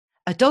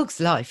A Dog's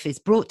Life is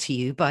brought to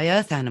you by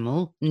Earth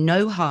Animal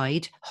No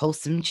Hide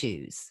Wholesome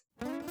Chews.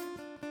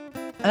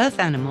 Earth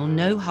Animal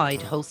No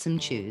Hide Wholesome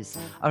Chews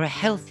are a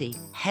healthy,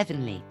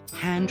 heavenly,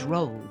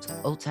 hand-rolled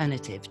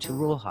alternative to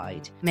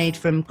rawhide, made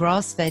from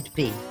grass-fed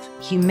beef,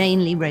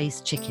 humanely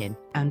raised chicken,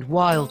 and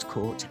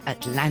wild-caught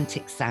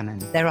Atlantic salmon.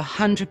 They're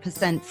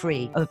 100%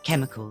 free of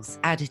chemicals,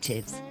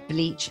 additives,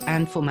 bleach,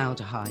 and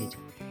formaldehyde.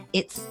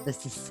 It's the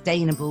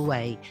sustainable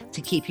way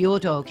to keep your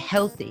dog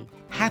healthy,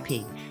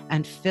 happy,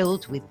 and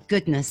filled with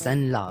goodness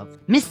and love.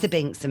 Mr.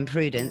 Binks and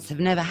Prudence have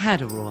never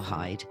had a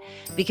rawhide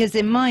because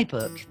in my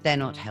book, they're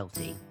not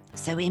healthy.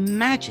 So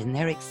imagine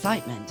their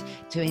excitement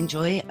to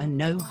enjoy a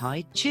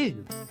no-hide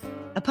chew.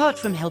 Apart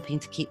from helping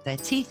to keep their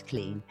teeth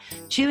clean,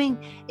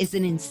 chewing is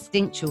an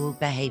instinctual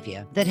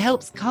behaviour that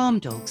helps calm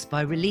dogs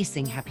by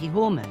releasing happy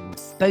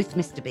hormones. Both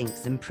Mr.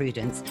 Binks and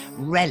Prudence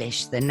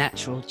relish the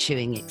natural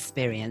chewing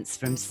experience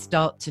from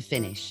start to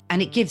finish,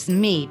 and it gives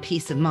me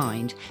peace of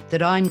mind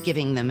that I'm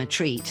giving them a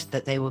treat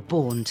that they were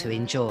born to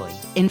enjoy.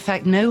 In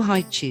fact,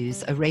 no-hide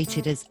chews are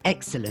rated as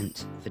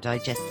excellent for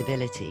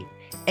digestibility,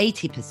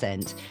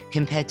 80%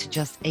 compared to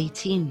just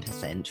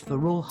 18% for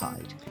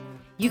rawhide.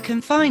 You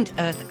can find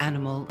Earth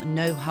Animal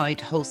No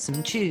Hide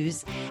Wholesome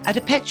Chews at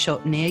a pet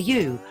shop near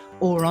you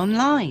or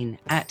online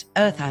at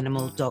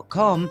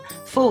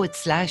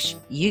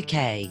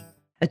earthanimal.com/UK.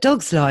 A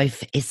Dog's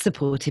Life is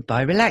supported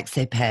by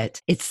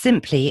RelaxoPet. It's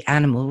simply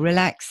animal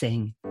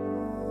relaxing.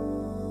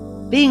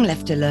 Being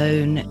left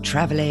alone,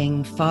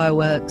 travelling,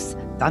 fireworks,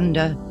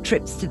 thunder,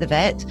 trips to the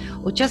vet,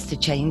 or just a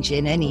change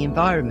in any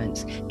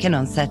environment can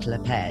unsettle a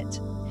pet.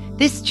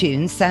 This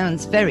tune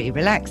sounds very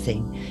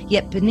relaxing,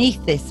 yet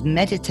beneath this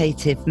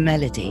meditative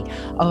melody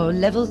are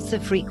levels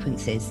of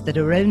frequencies that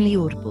are only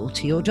audible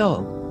to your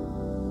dog.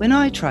 When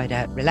I tried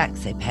out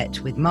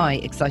RelaxoPet with my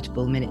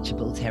excitable miniature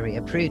bull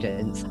terrier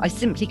Prudence, I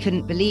simply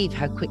couldn't believe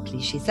how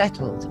quickly she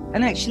settled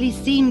and actually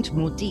seemed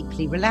more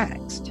deeply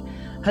relaxed.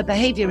 Her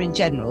behaviour in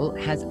general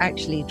has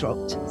actually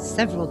dropped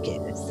several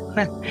gears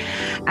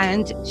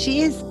and she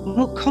is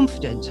more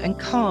confident and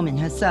calm in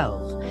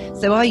herself,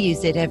 so I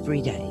use it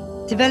every day.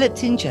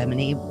 Developed in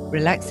Germany,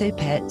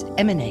 RelaxoPet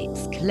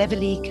emanates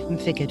cleverly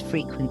configured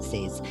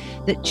frequencies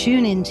that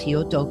tune into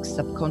your dog's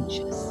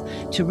subconscious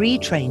to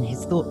retrain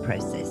his thought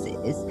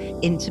processes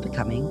into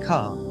becoming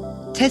calm.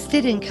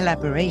 Tested in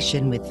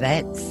collaboration with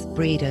vets,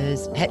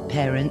 breeders, pet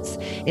parents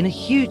in a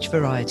huge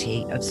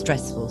variety of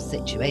stressful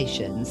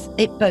situations,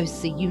 it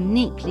boasts a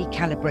uniquely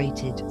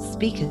calibrated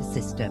speaker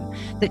system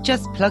that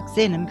just plugs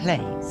in and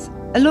plays.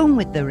 Along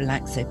with the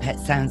RelaxoPet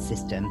sound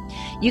system,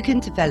 you can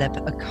develop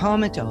a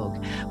calmer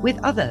dog with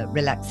other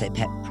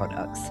RelaxoPet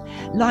products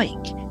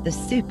like the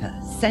super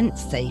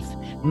scent-safe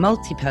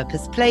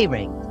multi-purpose play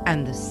ring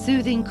and the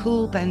soothing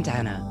cool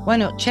bandana. Why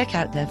not check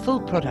out their full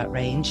product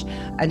range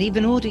and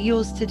even order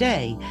yours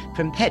today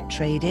from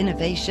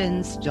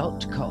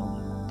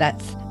pettradeinnovations.com.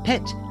 That's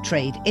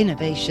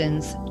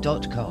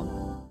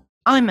pettradeinnovations.com.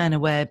 I'm Anna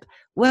Webb.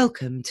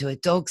 Welcome to A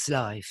Dog's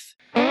Life.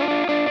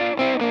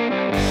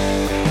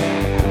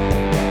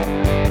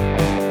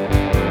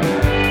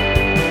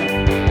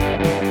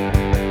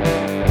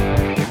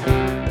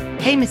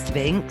 Hey, Mr.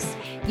 Binks,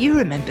 you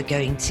remember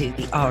going to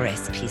the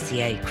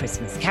RSPCA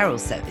Christmas Carol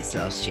service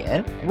last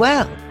year?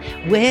 Well,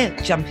 we're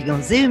jumping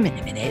on Zoom in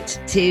a minute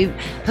to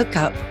hook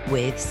up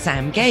with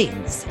Sam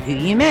Gaines, who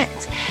you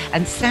met.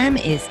 And Sam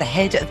is the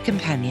head of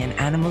companion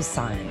animal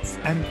science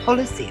and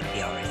policy of the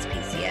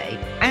RSPCA.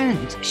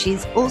 And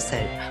she's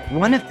also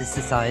one of the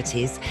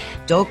Society's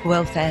dog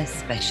welfare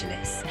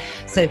specialists.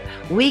 So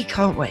we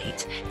can't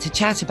wait to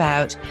chat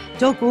about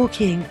dog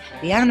walking,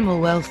 the Animal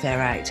Welfare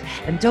Act,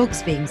 and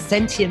dogs being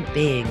sentient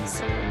beings.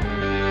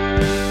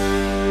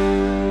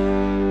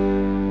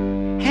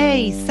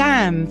 Hey,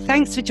 Sam,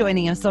 thanks for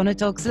joining us on A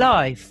Dog's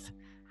Life.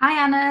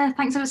 Hi, Anna.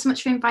 Thanks ever so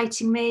much for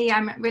inviting me.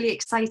 I'm really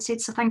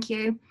excited, so thank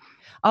you.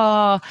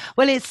 Well,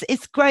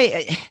 it's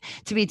great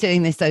to be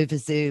doing this over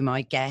Zoom,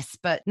 I guess,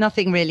 but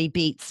nothing really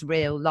beats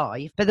real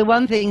life. But the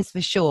one thing's for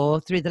sure,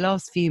 through the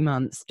last few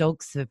months,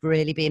 dogs have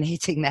really been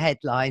hitting the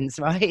headlines,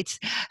 right?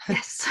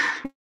 Yes.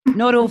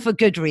 Not all for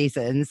good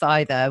reasons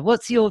either.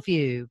 What's your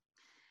view?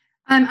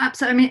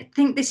 Absolutely. I mean, I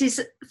think this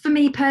is, for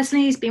me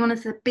personally, has been one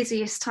of the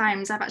busiest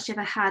times I've actually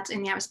ever had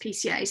in the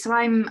RSPCA. So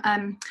I'm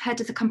head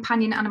of the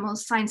Companion Animal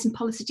Science and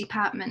Policy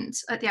Department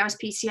at the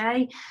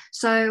RSPCA.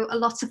 So a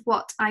lot of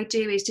what I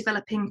do is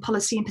developing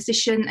policy and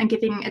position and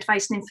giving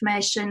advice and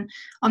information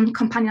on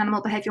companion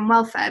animal behaviour and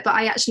welfare. But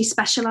I actually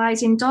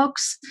specialise in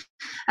dogs.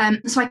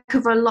 So I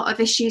cover a lot of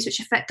issues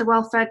which affect the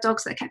welfare of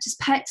dogs that are kept as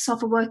pets or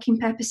for working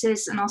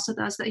purposes, and also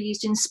those that are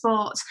used in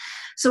sport.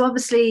 So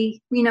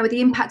obviously, you know, with the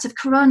impact of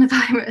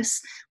coronavirus,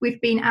 we've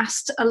been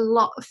asked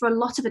for a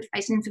lot of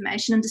advice and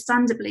information,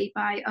 understandably,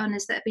 by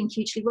owners that have been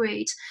hugely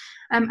worried.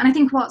 And I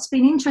think what's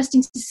been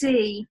interesting to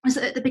see is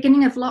that at the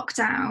beginning of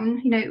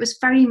lockdown, you know, it was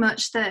very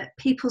much that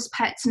people's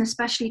pets, and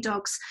especially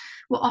dogs,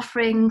 were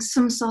offering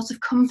some sort of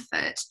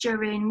comfort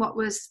during what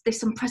was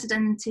this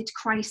unprecedented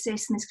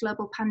crisis and this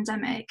global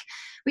pandemic,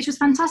 which was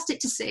fantastic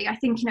to see. I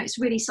think, you know, it's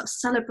really sort of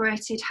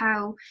celebrated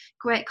how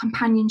great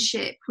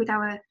companionship with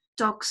our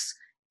dogs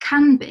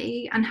can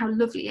be and how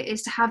lovely it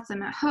is to have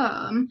them at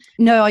home.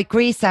 No, I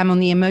agree, Sam, on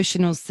the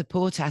emotional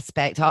support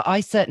aspect.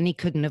 I certainly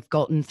couldn't have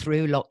gotten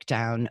through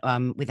lockdown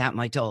without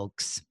my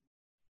dogs.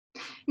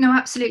 No,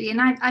 absolutely.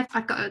 And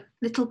I've got a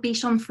little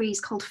Bichon Frise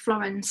called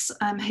Florence,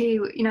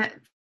 who,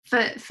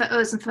 for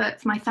us and for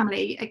my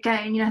family,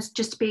 again, has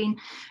just been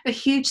a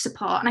huge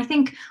support. And I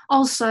think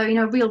also,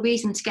 a real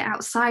reason to get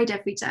outside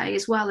every day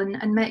as well,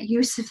 and make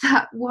use of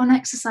that one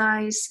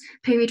exercise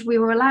period we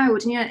were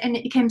allowed. And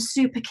it became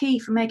super key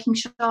for making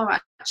sure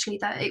actually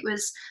that it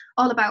was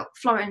all about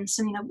Florence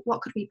and,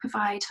 what could we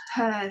provide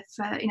her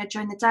for,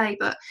 during the day.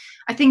 But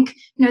I think,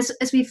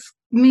 as we've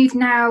moved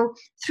now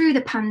through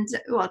the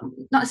not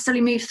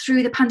necessarily moved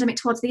through the pandemic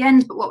towards the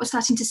end, but what we're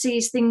starting to see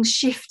is things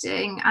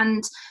shifting.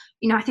 And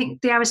I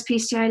think the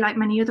RSPCA, like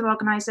many other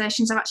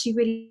organisations, are actually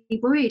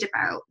really worried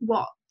about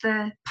what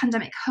the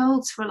pandemic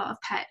holds for a lot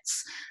of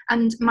pets,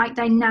 and might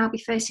they now be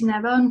facing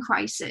their own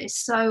crisis.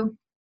 So,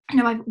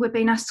 we're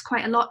being asked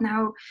quite a lot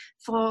now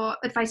for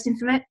advice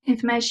and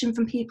information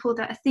from people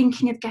that are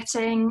thinking of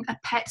getting a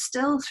pet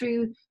still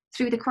through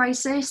the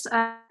crisis.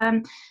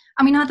 And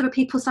we know there are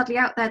people sadly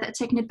out there that are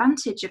taking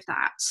advantage of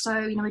that. So,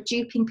 are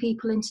duping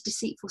people into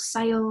deceitful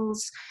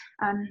sales.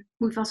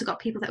 We've also got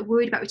people that are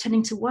worried about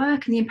returning to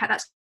work and the impact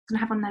that's going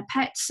to have on their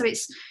pets. So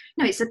it's,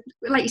 it's a,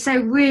 like you say,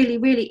 really,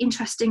 really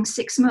interesting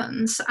 6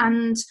 months,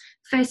 and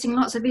facing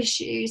lots of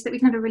issues that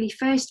we've never really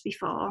faced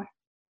before.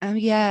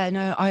 Yeah,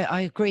 no,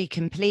 I agree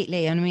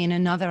completely. And I mean,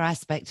 another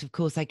aspect, of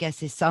course, I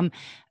guess, is some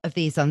of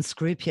these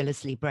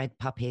unscrupulously bred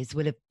puppies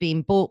will have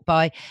been bought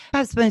by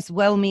perhaps most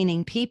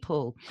well-meaning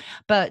people.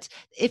 But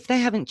if they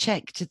haven't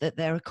checked that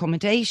their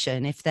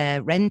accommodation, if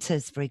they're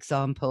renters, for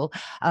example,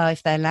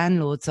 if their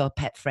landlords are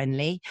pet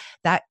friendly,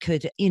 that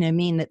could,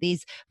 mean that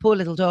these poor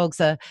little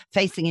dogs are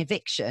facing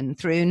eviction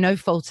through no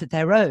fault of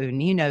their own.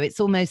 It's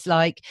almost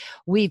like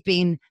we've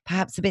been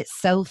perhaps a bit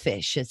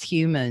selfish as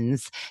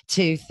humans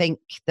to think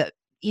that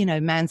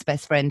man's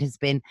best friend has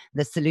been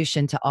the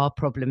solution to our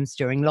problems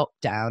during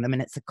lockdown. I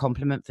mean, it's a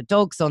compliment for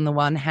dogs on the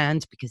one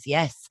hand, because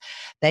yes,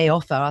 they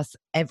offer us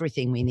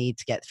everything we need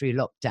to get through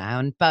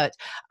lockdown. But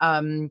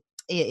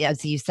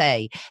as you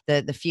say,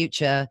 the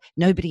future,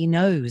 nobody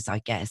knows, I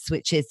guess,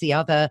 which is the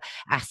other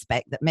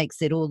aspect that makes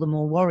it all the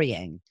more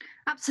worrying.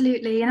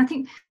 Absolutely. And I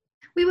think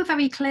we were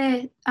very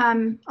clear,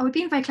 or we've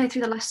been very clear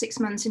through the last 6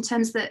 months in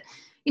terms that,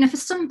 for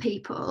some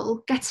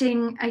people,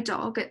 getting a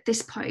dog at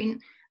this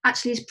point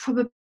actually is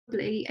probably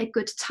a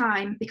good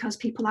time because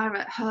people are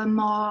at home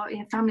more,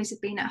 families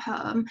have been at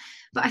home.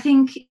 But I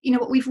think,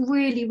 what we've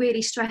really,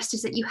 really stressed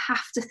is that you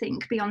have to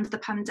think beyond the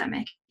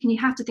pandemic, and you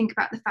have to think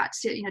about the fact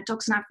that,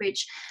 dogs on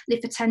average live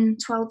for 10,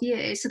 12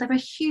 years. So they're a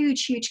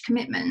huge, huge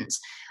commitment.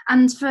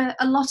 And for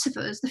a lot of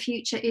us, the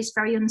future is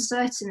very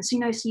uncertain.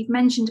 So, so you've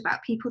mentioned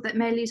about people that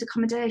may lose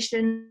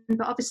accommodation,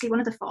 but obviously one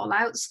of the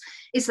fallouts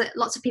is that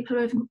lots of people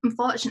are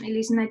unfortunately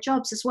losing their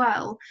jobs as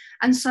well.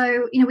 And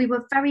so, we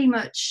were very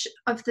much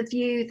of the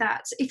view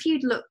that if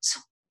you'd looked,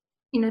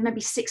 maybe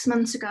 6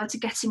 months ago to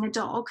getting a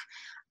dog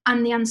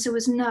and the answer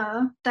was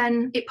no,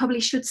 then it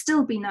probably should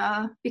still be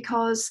no,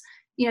 because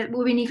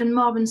we're in even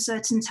more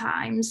uncertain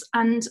times.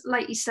 And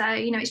like you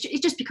say,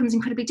 it just becomes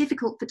incredibly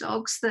difficult for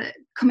dogs that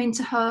come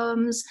into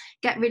homes,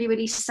 get really,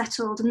 really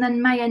settled, and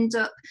then may end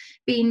up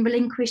being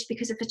relinquished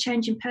because of a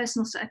change in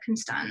personal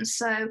circumstance.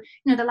 So,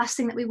 the last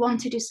thing that we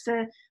wanted is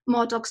for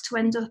more dogs to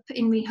end up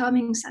in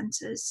rehoming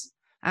centres.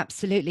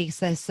 Absolutely, because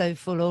they're so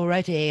full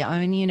already.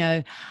 I mean,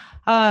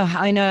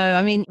 I know.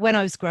 I mean, when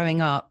I was growing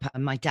up,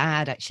 my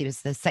dad actually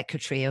was the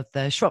secretary of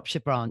the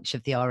Shropshire branch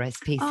of the Oh,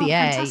 RSPCA.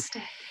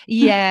 fantastic.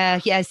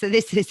 Yeah. So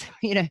this is,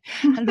 a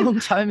long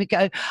time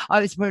ago.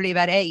 I was probably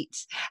about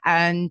 8.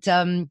 And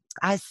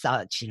as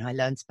such, I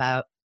learned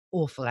about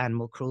awful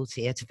animal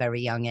cruelty at a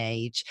very young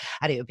age.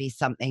 And it would be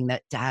something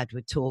that Dad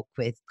would talk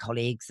with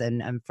colleagues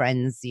and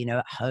friends,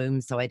 at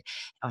home. So I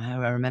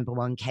remember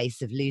one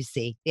case of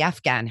Lucy, the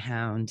Afghan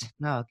hound.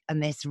 Oh,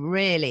 and this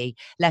really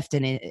left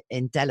an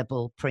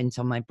indelible print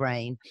on my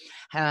brain.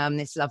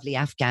 This lovely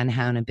Afghan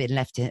hound had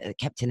been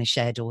kept in a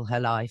shed all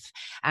her life.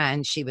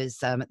 And she was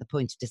at the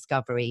point of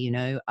discovery,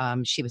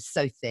 she was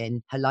so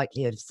thin, her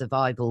likelihood of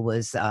survival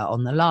was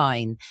on the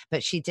line.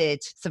 But she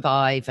did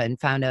survive and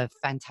found a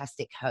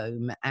fantastic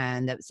home.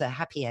 And it was a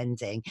happy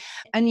ending.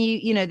 And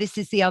this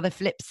is the other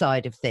flip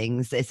side of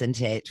things,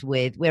 isn't it?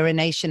 We're a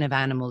nation of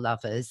animal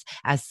lovers,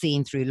 as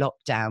seen through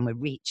lockdown. We're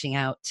reaching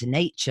out to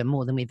nature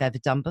more than we've ever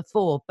done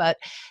before. But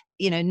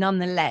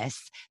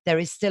nonetheless, there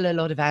is still a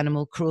lot of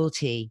animal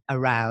cruelty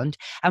around,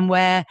 and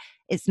where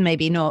it's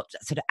maybe not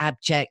sort of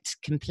abject,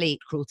 complete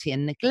cruelty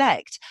and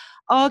neglect,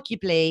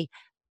 arguably,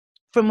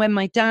 from when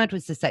my dad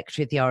was the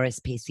secretary of the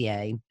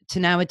RSPCA to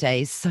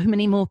nowadays, so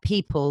many more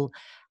people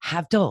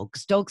have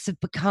dogs. Dogs have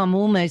become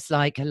almost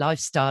like a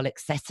lifestyle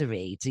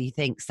accessory, do you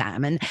think,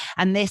 Sam?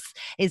 And this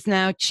is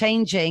now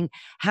changing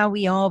how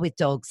we are with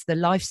dogs, the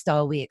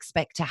lifestyle we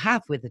expect to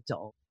have with a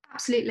dog.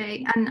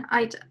 Absolutely. And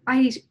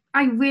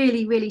I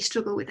really, really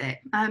struggle with it.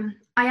 I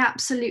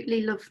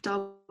absolutely love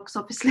dogs.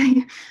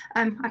 obviously.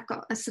 I've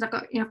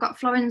got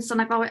Florence,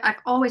 and I've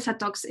always had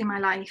dogs in my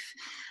life.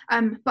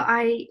 But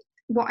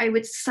what I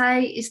would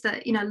say is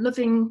that,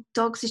 loving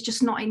dogs is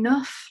just not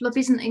enough. Love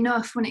isn't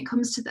enough when it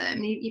comes to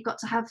them. You've got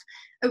to have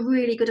a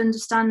really good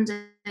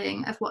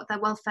understanding of what their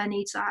welfare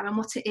needs are and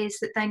what it is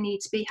that they need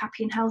to be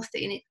happy and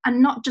healthy.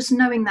 And not just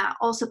knowing that,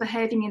 also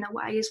behaving in a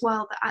way as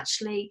well that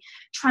actually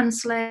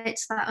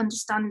translates that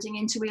understanding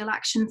into real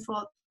action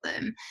for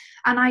them.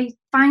 And I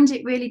find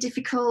it really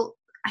difficult,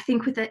 I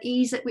think, with the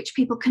ease at which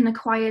people can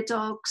acquire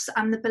dogs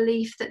and the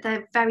belief that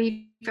they're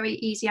very, very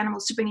easy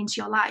animals to bring into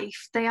your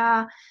life. They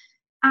are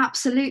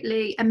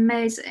absolutely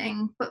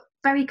amazing, but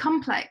very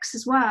complex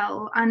as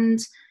well. And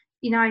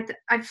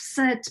I've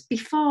said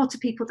before to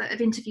people that have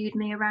interviewed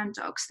me around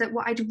dogs that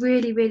what I'd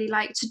really, really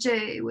like to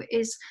do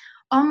is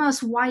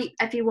almost wipe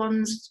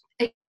everyone's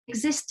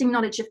existing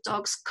knowledge of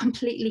dogs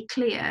completely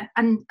clear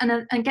and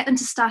get them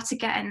to start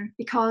again.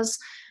 Because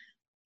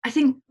I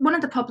think one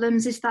of the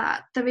problems is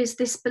that there is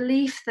this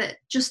belief that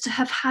just to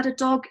have had a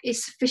dog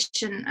is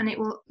sufficient and it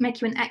will make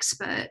you an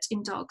expert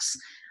in dogs.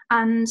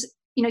 And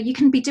you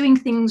can be doing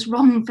things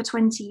wrong for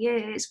 20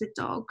 years with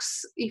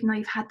dogs, even though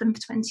you've had them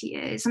for 20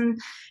 years. And,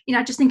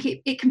 I just think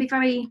it can be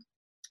very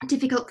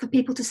difficult for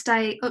people to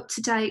stay up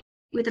to date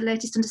with the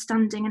latest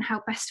understanding and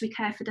how best we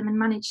care for them and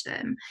manage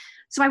them.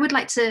 So I would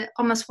like to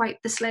almost wipe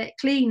the slate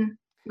clean,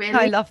 really.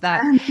 I love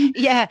that.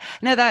 Yeah,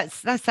 no, that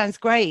sounds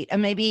great.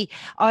 And maybe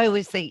I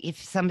always think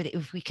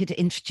if we could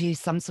introduce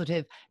some sort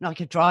of like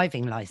a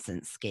driving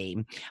license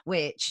scheme,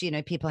 which,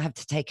 people have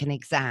to take an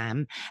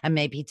exam and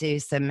maybe do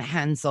some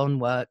hands-on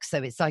work. So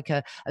it's like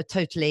a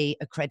totally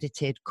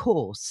accredited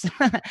course.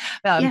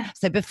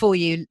 So before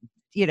you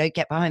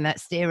get behind that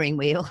steering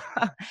wheel,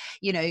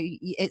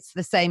 it's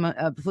the same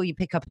before you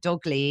pick up a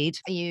dog lead,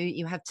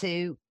 you have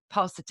to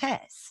pass the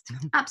test.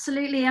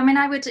 Absolutely. I mean,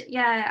 I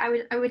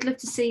would love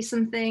to see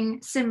something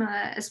similar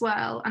as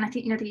well. And I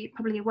think, you're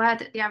probably aware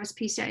that the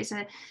RSPCA is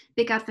a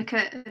big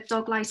advocate of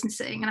dog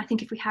licensing. And I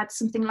think if we had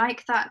something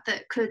like that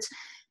could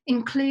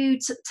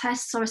include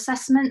tests or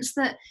assessments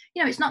that,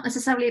 it's not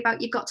necessarily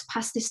about you've got to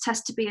pass this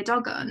test to be a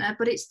dog owner,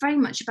 but it's very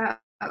much about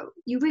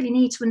you really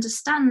need to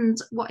understand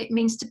what it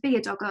means to be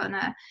a dog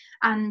owner,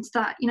 and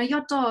that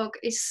your dog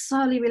is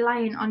solely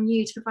reliant on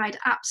you to provide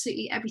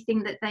absolutely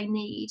everything that they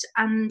need.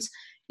 And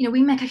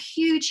we make a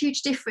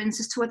huge difference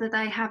as to whether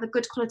they have a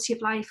good quality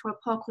of life or a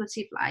poor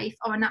quality of life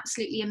or an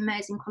absolutely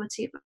amazing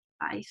quality of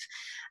life.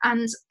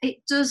 And it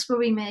does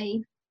worry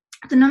me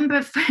the number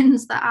of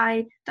friends that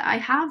I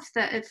have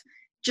that have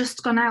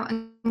just gone out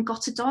and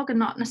got a dog and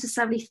not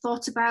necessarily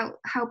thought about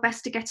how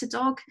best to get a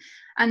dog.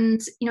 And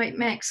it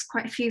makes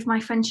quite a few of my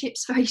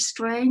friendships very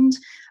strained.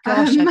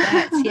 Gosh, I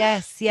bet.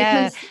 Yes,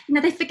 yeah.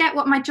 Because they forget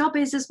what my job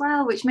is as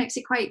well, which makes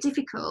it quite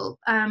difficult.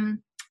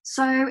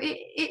 So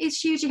it's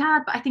hugely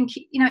hard, but I think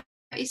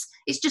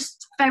it's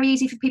just very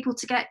easy for people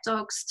to get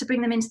dogs, to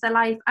bring them into their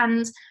life.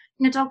 And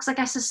dogs, I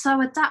guess, are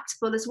so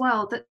adaptable as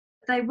well that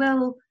they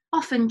will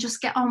often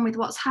just get on with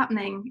what's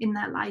happening in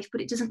their life,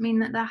 but it doesn't mean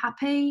that they're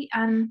happy.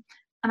 And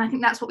I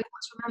think that's what we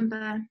want to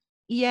remember.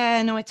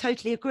 Yeah, no, I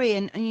totally agree.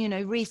 And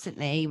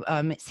recently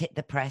it's hit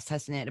the press,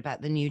 hasn't it,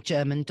 about the new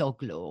German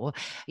dog law,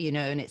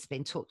 and it's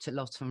been talked a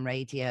lot on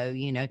radio,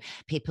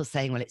 people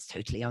saying, well, it's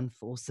totally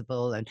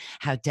unforceable. And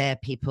how dare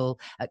people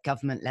at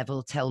government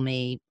level tell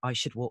me I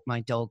should walk my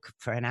dog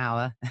for an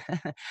hour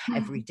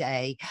every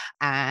day.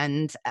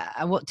 And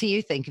what do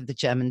you think of the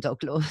German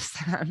dog laws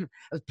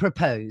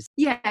proposed?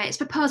 Yeah, it's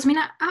proposed. I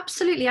mean,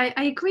 absolutely. I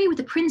agree with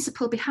the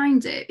principle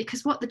behind it,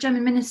 because what the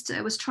German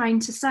minister was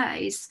trying to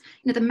say is,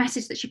 the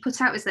message that she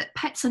put out is that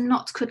pets are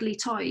not cuddly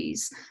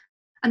toys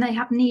and they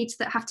have needs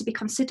that have to be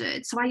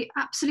considered. So I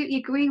absolutely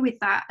agree with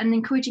that, and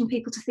encouraging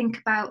people to think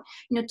about,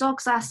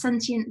 dogs are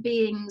sentient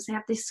beings. They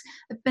have this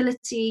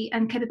ability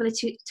and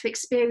capability to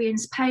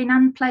experience pain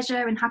and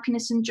pleasure and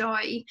happiness and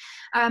joy.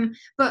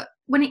 But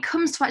when it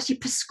comes to actually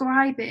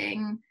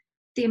prescribing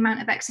the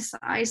amount of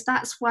exercise,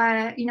 that's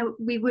where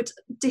we would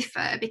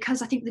differ,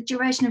 because I think the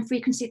duration and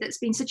frequency that's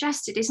been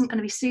suggested isn't going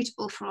to be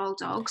suitable for all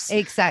dogs.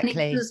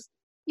 Exactly.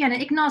 And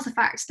it ignores the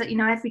fact that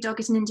every dog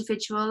is an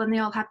individual and they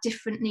all have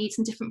different needs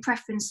and different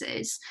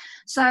preferences.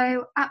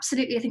 So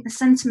absolutely, I think the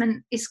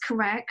sentiment is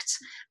correct,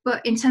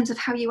 but in terms of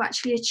how you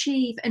actually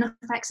achieve enough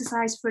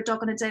exercise for a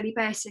dog on a daily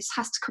basis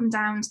has to come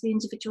down to the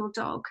individual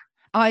dog.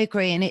 I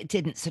agree. And it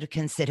didn't sort of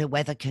consider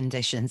weather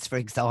conditions, for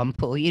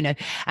example,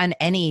 and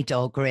any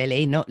dog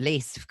really, not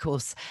least, of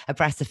course, a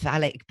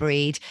brassicephalic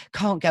breed,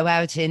 can't go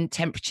out in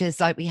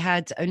temperatures like we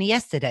had only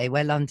yesterday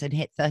where London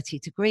hit 30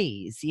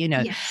 degrees,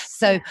 Yes,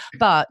 So,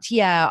 but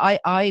yeah,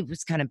 I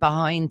was kind of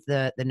behind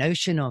the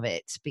notion of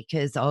it,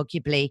 because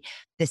arguably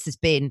this has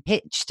been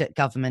pitched at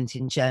government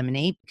in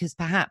Germany, because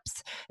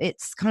perhaps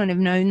it's kind of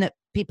known that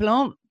people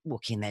aren't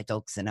walking their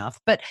dogs enough.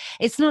 But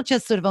it's not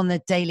just sort of on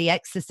the daily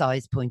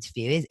exercise point of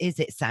view, is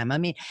it, Sam? I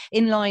mean,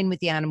 in line with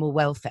the Animal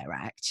Welfare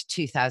Act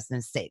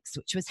 2006,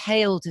 which was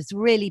hailed as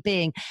really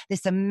being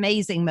this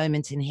amazing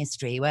moment in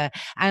history where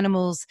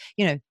animals,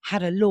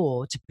 had a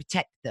law to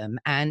protect them.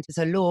 And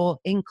there's a law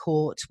in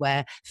court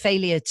where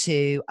failure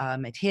to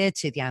adhere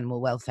to the Animal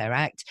Welfare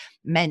Act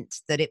meant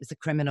that it was a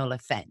criminal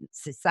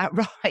offence. Is that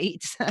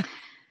right?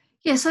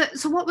 Yeah,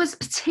 so what was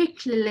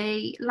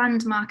particularly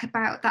landmark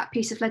about that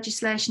piece of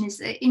legislation is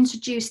that it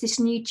introduced this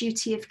new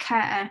duty of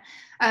care.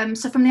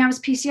 So from the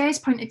RSPCA's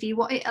point of view,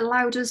 what it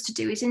allowed us to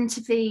do is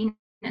intervene,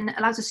 and it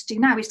allows us to do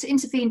now is to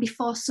intervene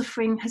before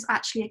suffering has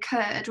actually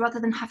occurred, rather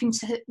than having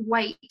to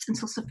wait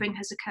until suffering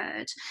has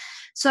occurred.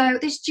 So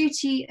this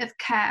duty of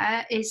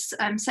care is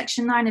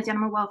Section 9 of the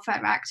Animal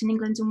Welfare Act in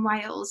England and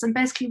Wales. And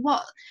basically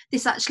what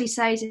this actually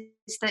says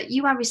is that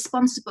you are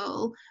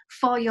responsible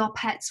for your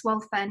pet's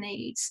welfare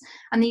needs.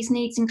 And these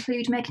needs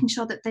include making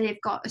sure that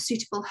they've got a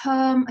suitable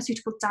home, a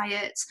suitable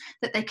diet,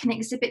 that they can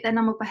exhibit their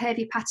normal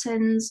behaviour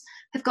patterns,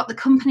 have got the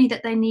company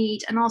that they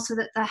need, and also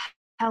that their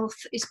health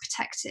is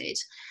protected.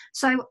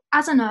 So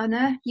as an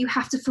owner, you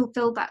have to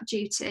fulfil that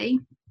duty.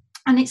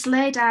 And it's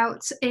laid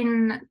out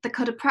in the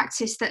code of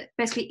practice that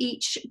basically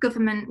each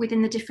government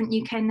within the different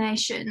UK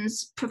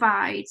nations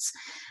provides.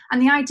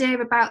 And the idea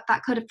about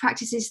that code of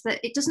practice is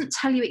that it doesn't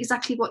tell you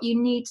exactly what you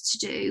need to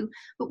do,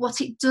 but what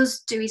it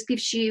does do is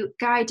gives you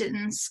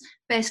guidance,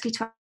 basically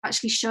to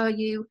actually show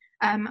you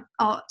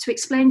or to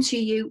explain to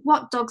you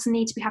what dogs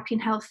need to be happy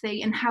and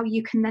healthy, and how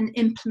you can then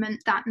implement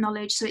that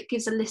knowledge. So it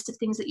gives a list of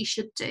things that you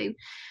should do.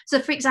 So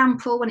for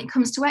example, when it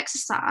comes to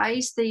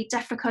exercise, the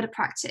DEFRA code of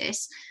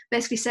practice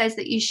basically says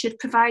that you should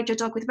provide your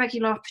dog with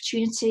regular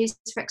opportunities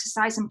for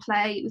exercise and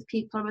play with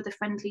people or other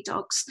friendly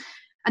dogs,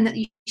 and that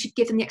you should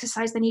give them the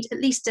exercise they need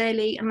at least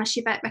daily, unless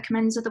your vet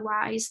recommends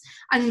otherwise.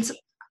 And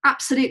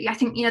absolutely, I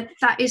think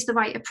that is the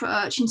right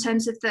approach, in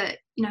terms of that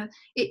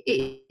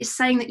it is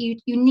saying that you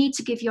need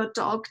to give your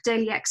dog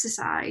daily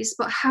exercise,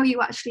 but how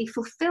you actually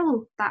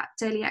fulfill that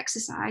daily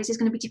exercise is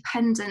going to be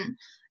dependent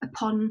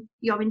upon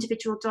your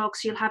individual dog.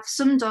 So you'll have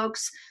some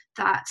dogs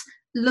that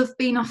love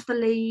being off the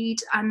lead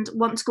and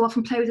want to go off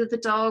and play with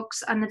other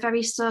dogs, and they're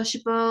very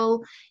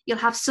sociable. You'll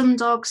have some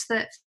dogs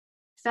that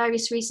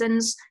various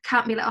reasons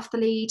can't be let off the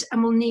lead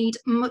and will need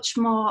much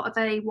more of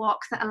a walk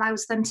that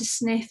allows them to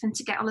sniff and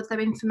to get all of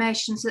their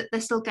information, so that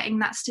they're still getting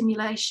that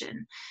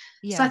stimulation.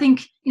 Yeah. So I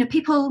think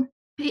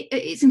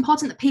it's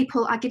important that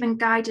people are given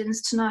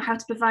guidance to know how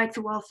to provide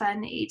for welfare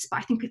needs, but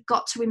I think we've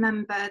got to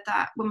remember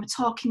that when we're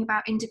talking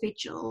about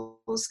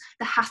individuals,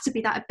 there has to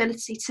be that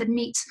ability to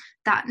meet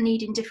that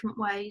need in different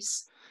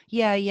ways.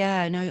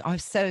 Yeah, no, I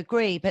so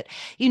agree. But,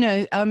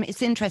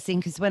 it's interesting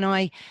because when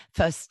I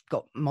first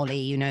got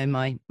Molly,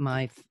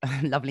 my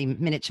lovely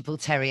miniature bull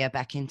terrier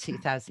back in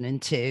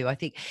 2002, I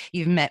think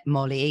you've met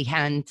Molly,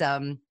 and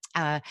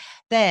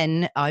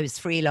then I was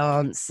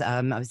freelance.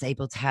 I was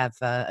able to have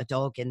a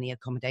dog in the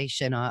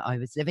accommodation I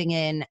was living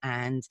in,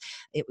 and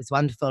it was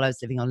wonderful. I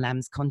was living on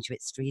Lamb's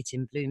Conduit Street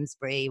in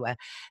Bloomsbury, where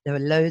there were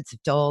loads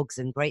of dogs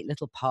and great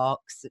little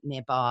parks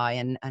nearby,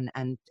 and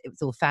it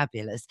was all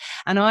fabulous.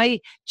 And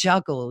I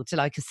juggled,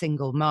 like a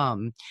single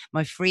mum,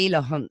 my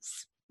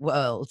freelance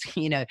world,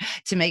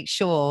 to make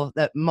sure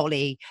that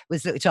Molly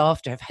was looked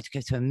after. I've had to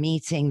go to a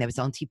meeting. There was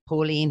Auntie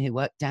Pauline who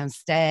worked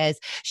downstairs.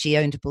 She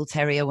owned a bull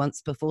terrier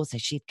once before, so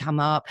she'd come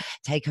up,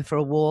 take her for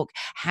a walk,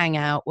 hang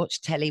out, watch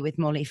telly with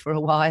Molly for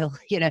a while,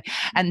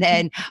 and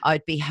then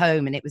I'd be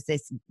home. And it was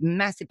this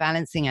massive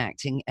balancing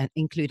act,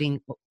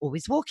 including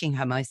always walking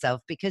her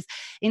myself, because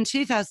in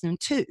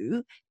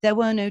 2002, there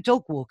were no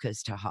dog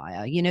walkers to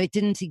hire. It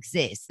didn't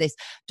exist. This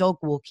dog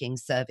walking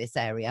service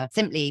area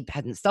simply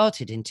hadn't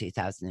started in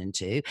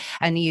 2002.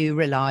 And you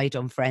relied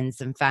on friends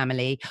and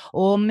family,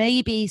 or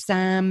maybe,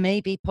 Sam,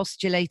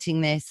 postulating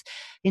this,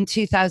 in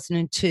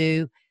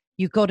 2002,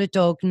 you got a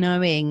dog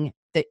knowing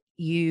that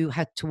you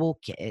had to walk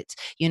it,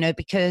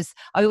 because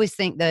I always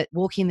think that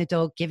walking the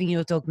dog, giving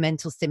your dog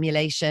mental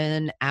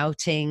stimulation,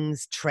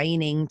 outings,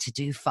 training to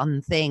do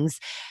fun things,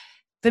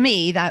 for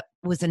me, that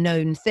was a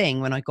known thing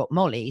when I got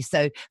Molly.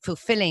 So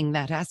fulfilling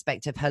that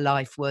aspect of her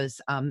life was,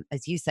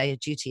 as you say, a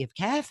duty of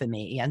care for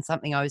me, and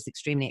something I was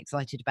extremely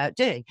excited about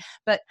doing.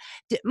 But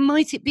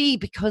might it be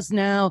because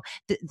now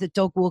the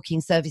dog walking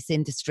service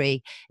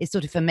industry is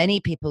sort of, for many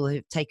people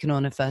who've taken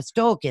on a first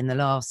dog in the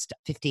last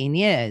 15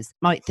 years,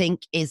 might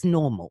think is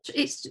normal?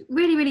 It's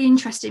really, really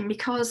interesting,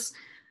 because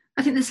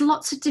I think there's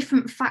lots of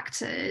different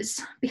factors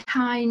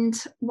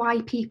behind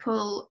why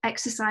people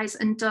exercise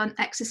and don't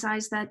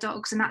exercise their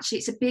dogs. And actually,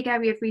 it's a big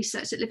area of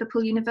research that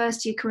Liverpool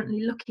University are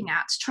currently looking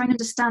at, to try and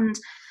understand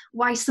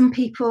why some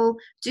people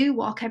do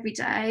walk every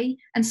day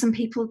and some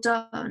people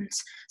don't.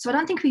 So I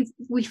don't think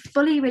we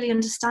fully really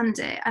understand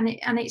it. And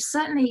it's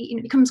certainly,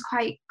 it becomes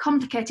quite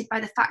complicated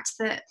by the fact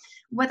that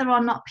whether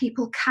or not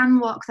people can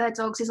walk their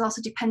dogs is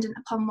also dependent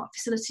upon what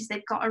facilities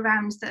they've got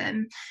around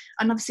them.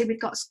 And obviously we've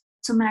got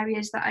some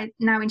areas that are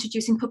now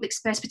introducing public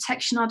space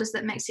protection orders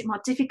that makes it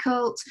more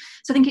difficult.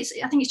 So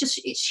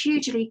it's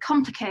hugely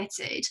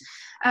complicated.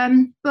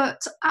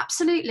 But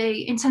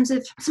absolutely, in terms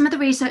of some of the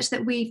research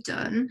that we've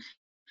done,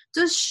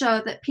 does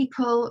show that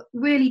people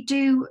really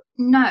do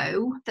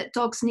know that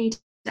dogs need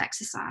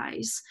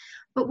exercise,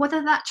 but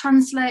whether that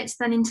translates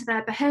then into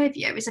their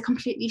behaviour is a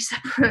completely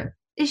separate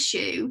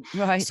issue.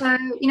 Right. So,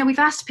 we've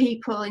asked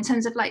people in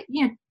terms of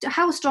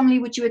how strongly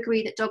would you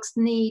agree that dogs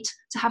need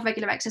to have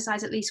regular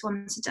exercise at least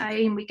once a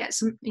day? And we get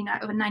some,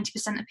 over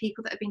 90% of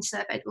people that have been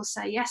surveyed will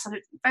say, yes, I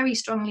very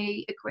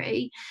strongly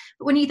agree.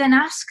 But when you then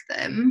ask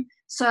them,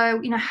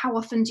 so, how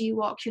often do you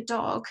walk your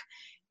dog?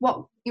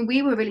 What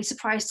we were really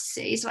surprised to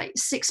see is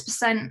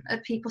 6%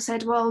 of people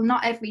said, well,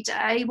 not every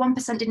day.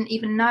 1% didn't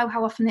even know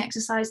how often they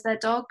exercise their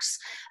dogs.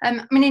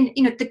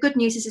 The good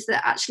news is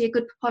that actually a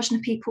good proportion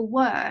of people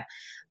were.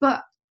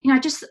 But,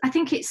 I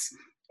think it's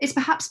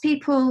perhaps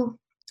people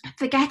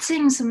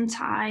forgetting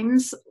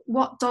sometimes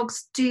what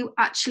dogs do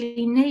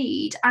actually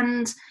need.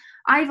 And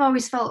I've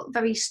always felt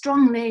very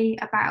strongly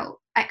about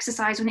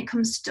exercise when it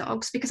comes to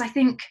dogs, because I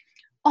think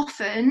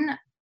often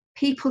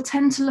people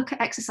tend to look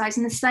at exercise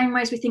in the same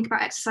way as we think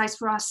about exercise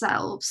for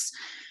ourselves.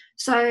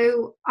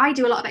 So I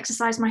do a lot of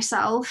exercise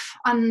myself,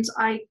 and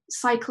I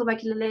cycle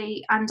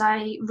regularly and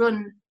I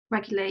run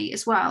regularly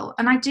as well.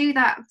 And I do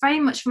that very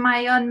much for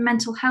my own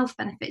mental health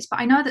benefits, but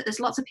I know that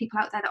there's lots of people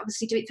out there that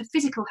obviously do it for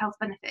physical health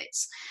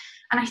benefits.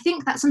 And I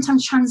think that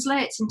sometimes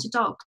translates into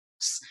dogs.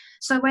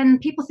 So when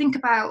people think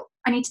about,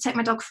 I need to take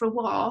my dog for a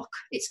walk,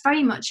 it's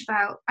very much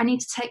about, I need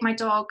to take my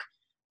dog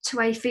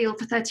to a field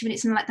for 30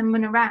 minutes and let them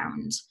run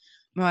around.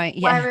 Right,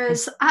 yeah.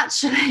 Whereas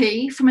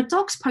actually, from a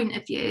dog's point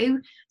of view,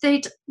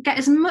 they'd get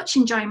as much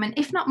enjoyment,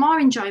 if not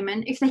more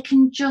enjoyment, if they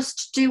can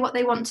just do what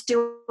they want to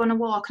do on a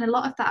walk. And a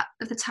lot of that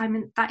of the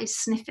time, that is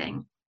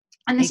sniffing.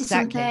 And this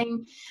Exactly. is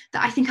something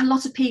that I think a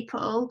lot of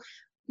people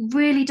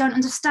really don't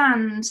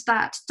understand,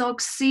 that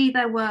dogs see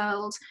their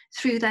world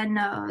through their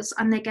nose,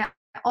 and they get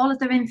all of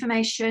their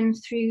information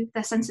through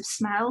their sense of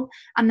smell,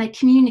 and they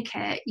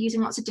communicate using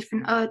lots of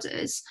different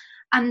odours.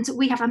 And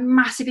we have a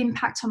massive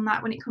impact on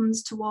that when it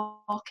comes to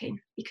walking,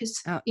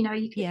 because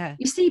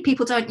you see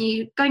people, don't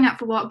you, going out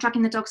for a walk,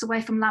 dragging the dogs away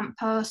from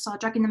lampposts or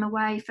dragging them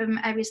away from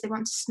areas they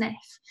want to sniff.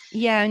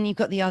 Yeah, and you've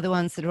got the other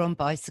ones that are on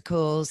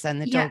bicycles, and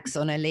the dog's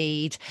on a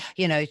lead,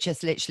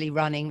 just literally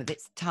running with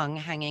its tongue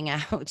hanging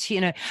out,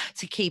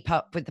 to keep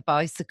up with the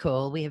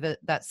bicycle.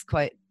 That's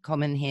quite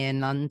common here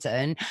in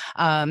London.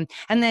 And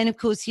then, of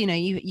course,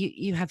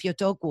 you have your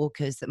dog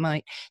walkers that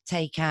might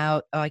take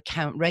out, I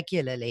count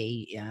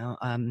regularly,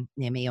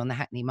 near me on the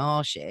Hackney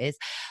Marshes,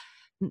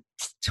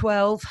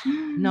 12,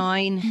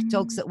 9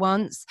 dogs at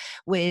once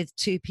with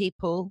 2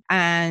 people,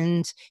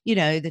 and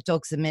the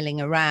dogs are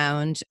milling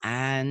around,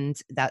 and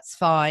that's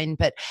fine.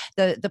 But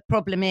the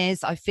problem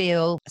is, I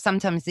feel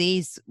sometimes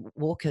these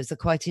walkers are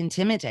quite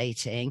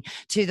intimidating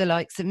to the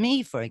likes of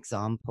me, for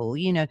example.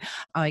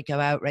 I go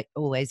out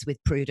always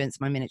with Prudence,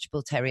 my miniature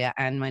bull terrier,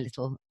 and my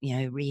little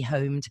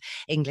rehomed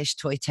English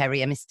toy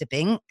terrier, Mr.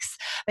 Binks.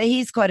 But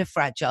he's quite a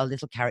fragile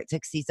little character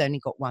because he's only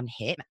got one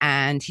hip,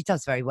 and he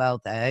does very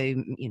well though.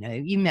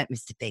 You met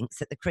Mr.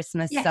 Binks at the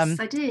Christmas. Yes,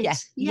 I did.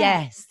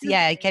 Yes.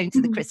 He came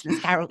to the Christmas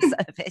Carol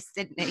service,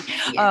 didn't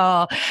he?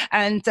 Yeah. Oh,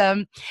 and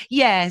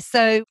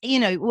so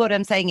what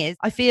I'm saying is,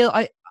 I feel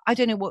I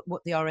don't know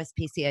what the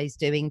RSPCA is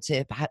doing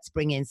to perhaps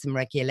bring in some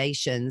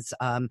regulations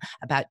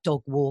about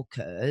dog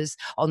walkers,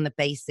 on the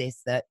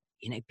basis that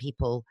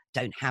people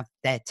don't have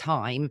their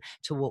time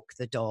to walk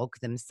the dog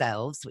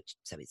themselves,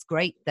 so it's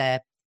great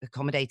they're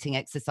accommodating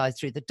exercise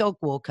through the dog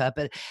walker,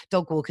 but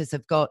dog walkers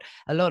have got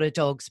a lot of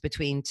dogs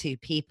between 2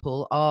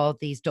 people. Are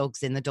these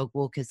dogs in the dog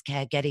walker's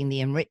care getting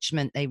the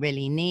enrichment they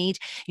really need?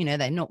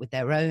 They're not with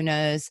their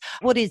owners.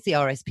 What is the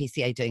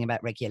RSPCA doing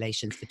about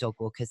regulations for dog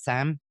walkers,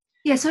 Sam?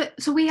 Yeah,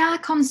 so we are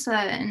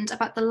concerned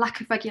about the lack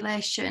of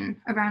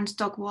regulation around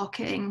dog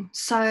walking.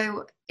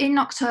 So in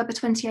October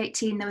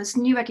 2018, there was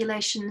new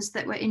regulations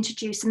that were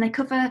introduced, and they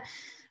cover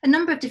a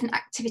number of different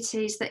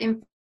activities that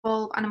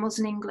involve animals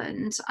in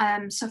England.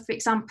 So for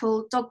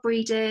example, dog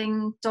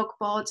breeding, dog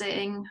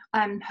boarding,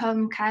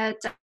 home care,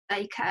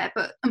 daycare,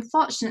 but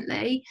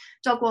unfortunately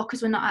dog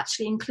walkers were not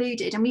actually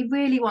included, and we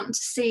really want to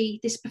see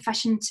this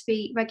profession to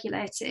be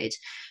regulated.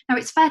 Now,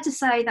 it's fair to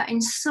say that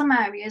in some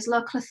areas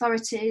local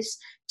authorities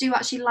do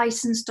actually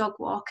license dog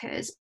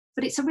walkers,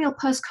 but it's a real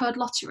postcode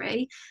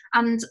lottery,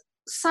 and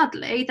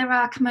sadly there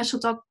are commercial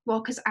dog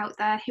walkers out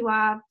there who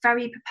are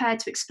very prepared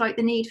to exploit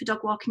the need for dog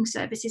walking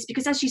services,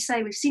 because as you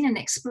say, we've seen an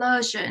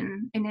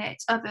explosion in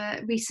it over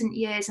recent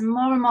years, and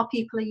more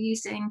people are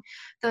using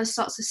those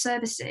sorts of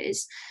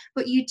services.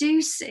 But you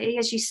do see,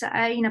 as you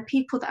say,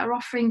 people that are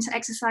offering to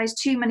exercise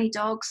too many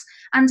dogs,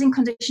 and in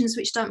conditions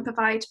which don't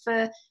provide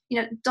for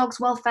dogs'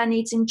 welfare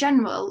needs in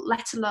general,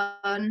 let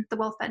alone the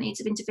welfare needs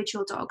of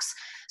individual dogs.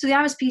 So the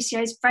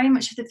RSPCA is very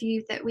much of the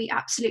view that we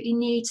absolutely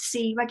need to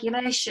see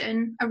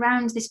regulation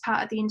around this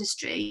part of the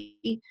industry,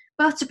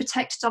 both to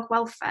protect dog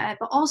welfare,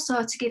 but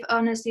also to give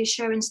owners the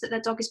assurance that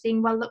their dog is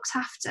being well looked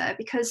after.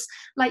 Because,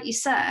 like you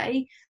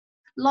say,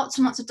 lots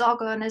and lots of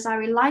dog owners are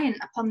reliant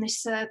upon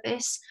this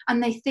service,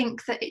 and they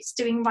think that it's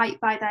doing right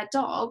by their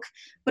dog.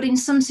 But in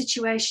some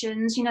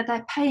situations,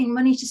 they're paying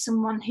money to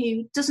someone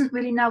who doesn't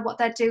really know what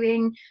they're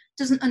doing,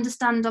 doesn't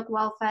understand dog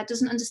welfare,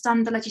 doesn't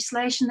understand the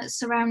legislation that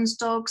surrounds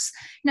dogs.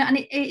 And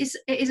it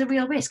is a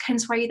real risk.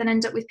 Hence why you then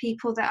end up with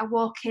people that are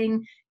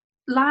walking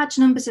large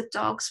numbers of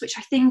dogs, which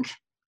I think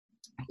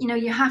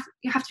you have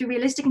to be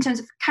realistic in terms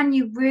of, can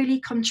you really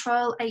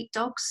control 8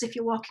 dogs if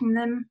you're walking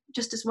them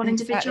just as one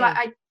individual?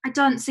 Exactly. I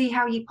don't see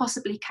how you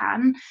possibly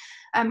can,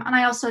 and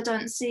I also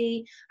don't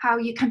see how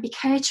you can be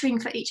catering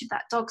for each of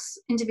that dog's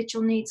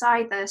individual needs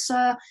either.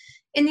 So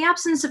in the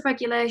absence of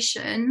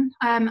regulation,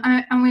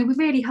 and we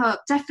really hope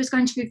DEFRA is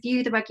going to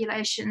review the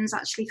regulations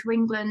actually for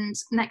England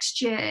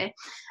next year,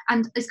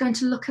 and is going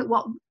to look at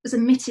what was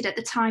omitted at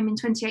the time in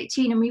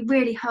 2018. And we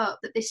really hope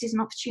that this is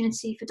an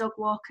opportunity for dog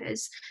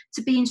walkers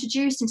to be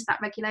introduced into that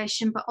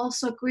regulation, but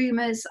also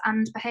groomers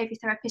and behaviour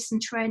therapists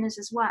and trainers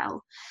as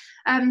well.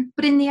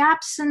 But in the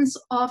absence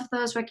of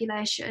those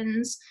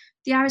regulations,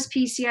 the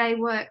RSPCA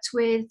worked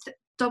with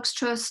Dogs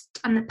Trust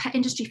and the Pet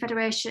Industry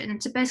Federation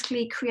to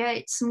basically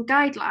create some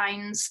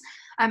guidelines.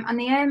 And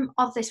the aim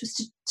of this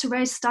was to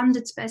raise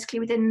standards basically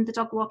within the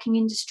dog walking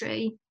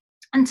industry,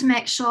 and to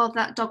make sure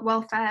that dog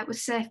welfare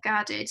was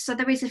safeguarded. So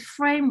there is a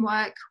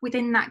framework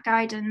within that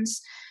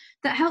guidance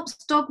that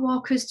helps dog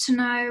walkers to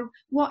know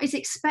what is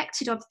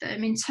expected of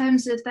them in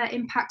terms of their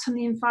impact on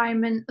the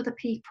environment, other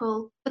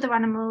people, other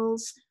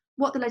animals,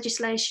 what the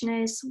legislation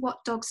is,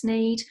 what dogs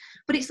need.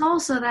 But it's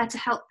also there to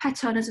help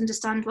pet owners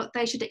understand what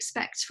they should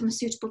expect from a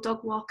suitable dog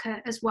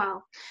walker as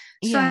well.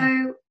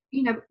 Yeah. So,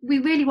 we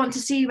really want to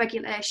see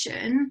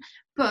regulation,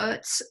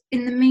 but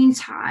in the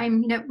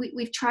meantime,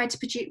 we've tried to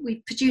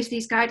produce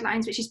these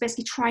guidelines, which is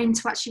basically trying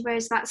to actually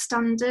raise that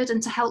standard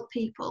and to help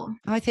people.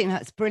 I think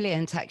that's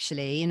brilliant,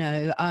 actually,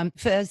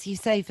 for, as you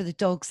say, for the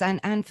dogs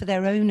and for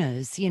their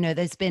owners.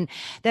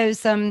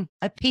 There's a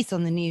piece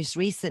on the news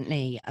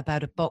recently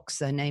about a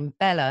boxer named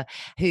Bella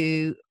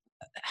who,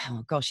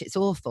 oh gosh, it's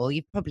awful.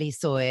 You probably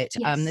saw it. The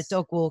Yes.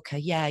 dog walker.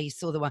 Yeah, you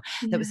saw the one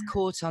that was Yeah.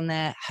 caught on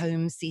their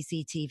home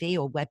CCTV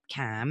or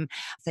webcam.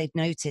 They'd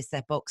noticed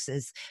their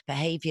boxer's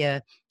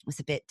behaviour was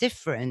a bit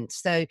different.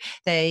 So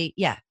they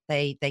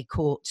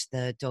caught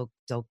the dog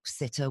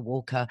sitter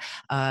walker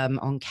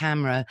on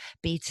camera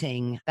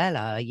beating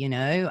Bella,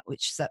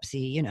 which is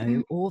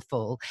absolutely,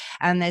 awful.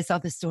 And there's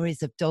other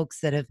stories of dogs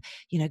that have,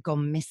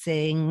 gone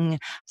missing.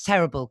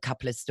 Terrible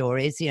couple of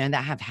stories, that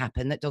have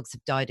happened, that dogs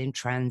have died in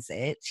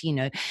transit,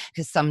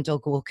 because some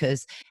dog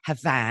walkers have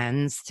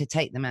vans to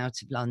take them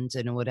out of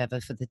London or whatever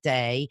for the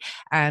day.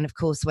 And of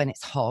course, when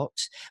it's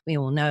hot, we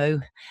all know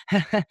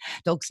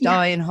dogs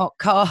die in hot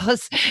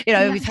cars.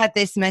 Yeah. We've had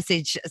this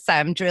message,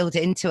 Sam, drilled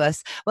into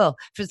us, well,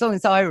 for as long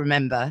as I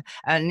remember.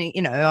 And,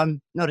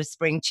 I'm not a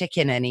spring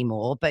chicken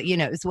anymore, but,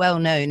 it was well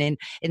known in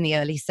the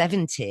early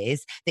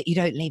 70s that you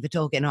don't leave a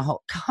dog in a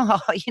hot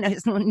car.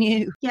 It's not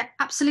new. Yeah,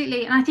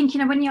 absolutely. And I think,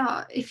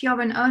 if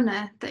you're an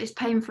owner that is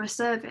paying for a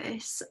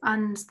service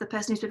and the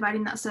person who's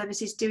providing that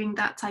service is doing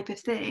that type of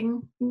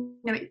thing,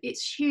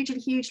 it's hugely,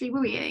 hugely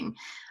worrying.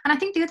 And I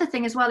think the other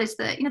thing as well is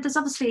that, there's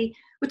obviously,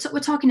 we're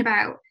talking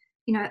about,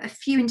 a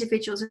few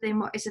individuals within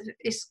what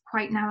is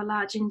quite now a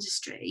large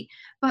industry.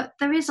 But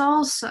there is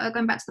also,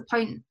 going back to the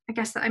point, I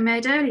guess, that I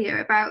made earlier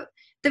about,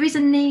 there is a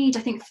need, I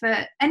think,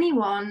 for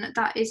anyone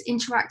that is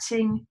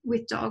interacting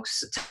with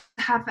dogs to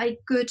have a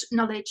good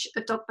knowledge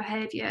of dog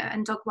behaviour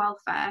and dog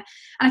welfare.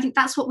 And I think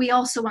that's what we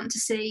also want to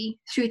see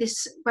through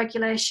this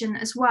regulation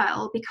as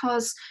well,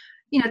 because,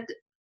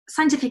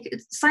 scientific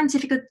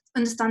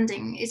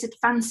understanding is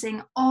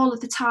advancing all of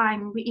the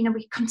time.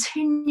 We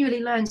continually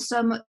learn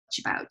so much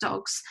about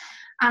dogs,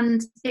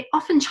 and it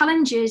often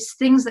challenges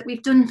things that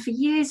we've done for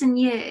years and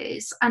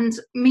years, and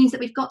means that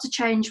we've got to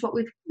change what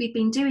we've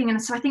been doing. And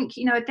so I think,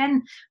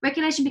 again,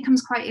 regulation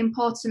becomes quite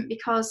important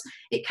because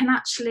it can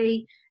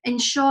actually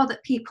ensure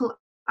that people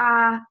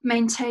are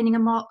maintaining a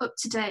more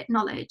up-to-date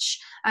knowledge,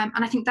 and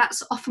I think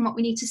that's often what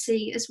we need to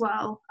see as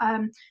well.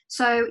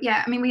 So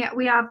yeah, I mean,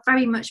 we are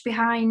very much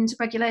behind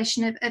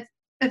regulation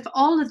of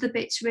all of the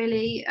bits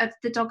really of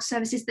the dog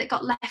services that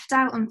got left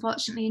out,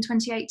 unfortunately, in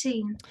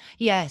 2018.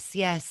 Yes,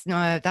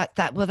 no,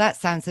 that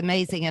sounds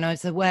amazing. And I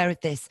was aware of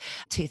this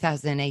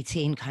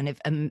 2018 kind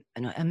of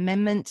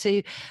amendment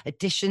to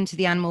addition to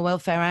the Animal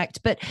Welfare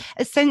Act. But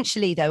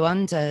essentially, though,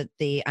 under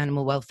the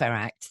Animal Welfare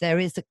Act, there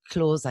is a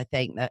clause, I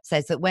think, that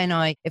says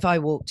that if I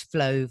walked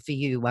Flo for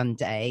you one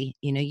day,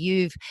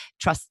 you've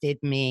trusted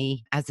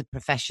me as a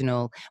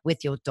professional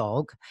with your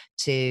dog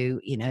to,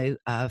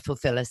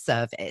 fulfill a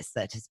service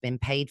that has been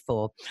paid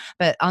for.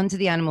 But under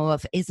the Animal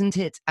Welfare, isn't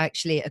it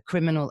actually a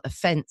criminal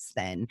offence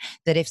then,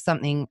 that if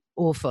something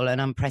awful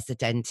and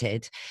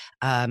unprecedented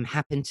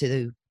happened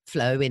to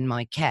Flo in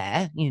my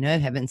care,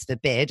 heavens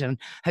forbid, and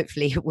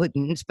hopefully it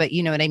wouldn't, but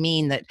you know what I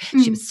mean, that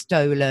she was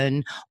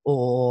stolen,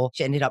 or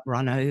she ended up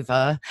run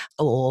over,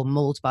 or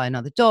mauled by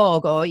another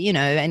dog, or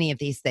any of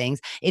these things,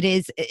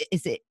 is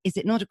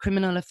it not a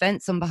criminal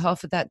offence on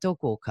behalf of that dog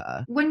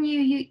walker? When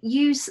you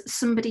use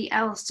somebody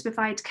else to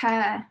provide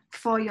care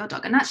for your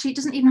dog, and actually it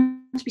doesn't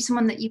even to be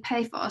someone that you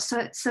pay for.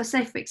 So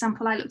say, for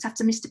example, I looked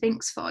after Mr.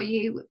 Binks for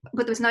you,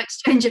 but there was no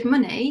exchange of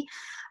money.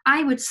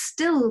 I would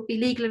still be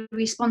legally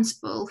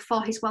responsible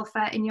for his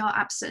welfare in your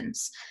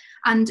absence,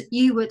 and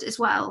you would as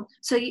well.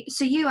 So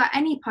you at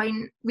any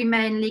point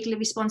remain legally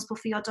responsible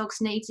for your dog's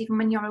needs, even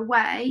when you're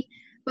away.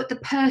 But the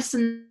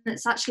person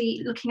that's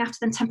actually looking after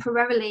them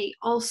temporarily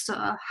also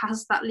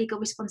has that legal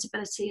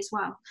responsibility as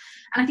well.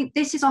 And I think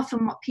this is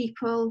often what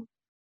people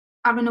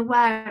are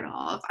unaware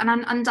of,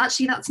 and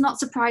actually that's not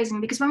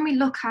surprising, because when we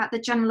look at the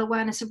general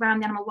awareness around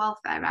the Animal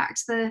Welfare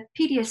Act, the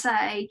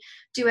PDSA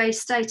do a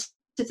State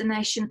of the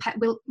Nation pet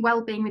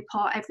wellbeing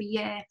report every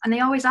year, and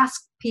they always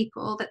ask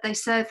people that they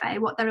survey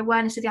what their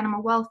awareness of the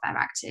Animal Welfare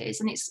Act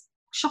is, and it's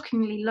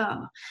shockingly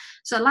low.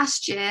 So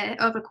last year,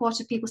 over a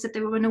quarter of people said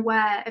they were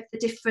unaware of the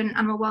different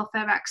animal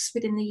welfare acts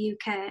within the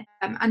UK,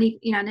 and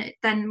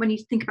then when you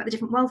think about the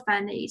different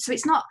welfare needs, so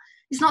it's not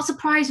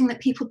surprising that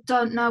people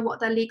don't know what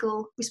their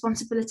legal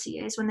responsibility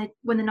is when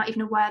they're not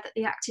even aware that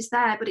the act is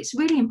there. But it's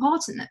really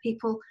important that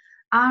people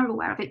are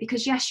aware of it,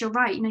 because yes, you're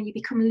right, you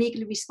become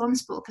legally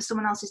responsible for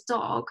someone else's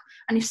dog,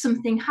 and if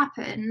something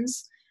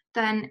happens,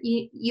 then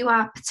you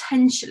are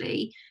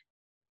potentially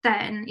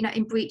then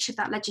in breach of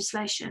that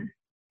legislation.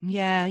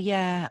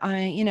 Yeah.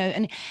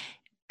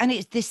 And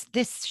it's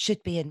this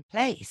should be in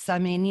place. I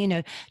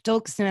mean,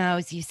 dogs now,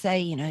 as you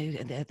say,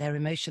 their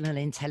emotional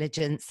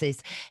intelligence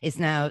is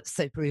now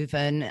so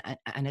proven.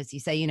 And as you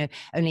say,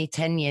 only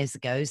 10 years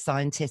ago,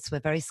 scientists were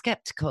very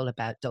skeptical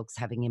about dogs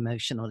having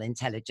emotional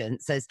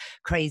intelligence, as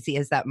crazy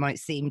as that might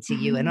seem to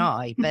you and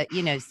I. But,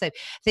 so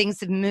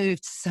things have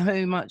moved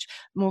so much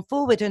more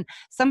forward. And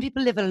some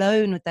people live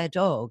alone with their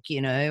dog,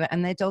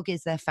 and their dog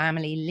is their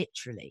family,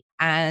 literally.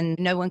 And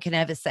no one can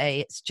ever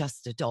say it's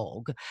just a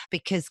dog,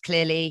 because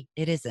clearly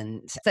it isn't.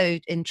 So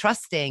in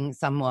trusting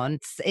someone,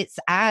 it's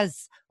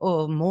as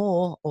or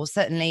more or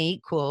certainly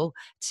equal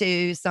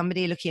to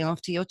somebody looking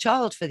after your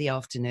child for the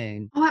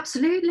afternoon. Oh,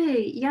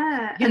 absolutely.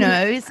 Yeah.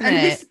 Isn't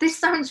it? This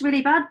sounds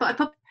really bad, but I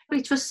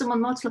probably trust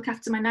someone more to look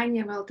after my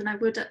 9-year-old than I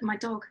would my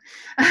dog.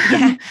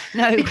 Yeah,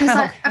 no, because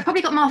I've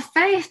probably got more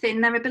faith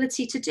in their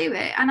ability to do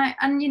it. And I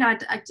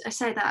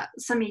say that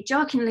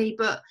semi-jokingly,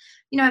 but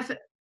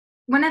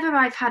whenever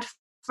I've had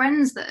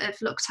friends that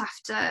have looked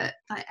after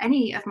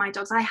any of my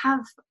dogs, I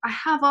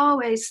have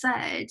always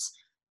said,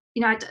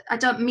 I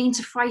don't mean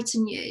to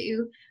frighten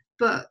you,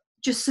 but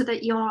just so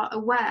that you're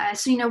aware.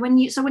 So when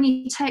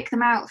you take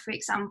them out, for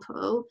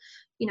example,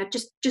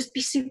 just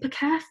be super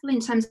careful in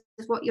terms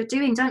of what you're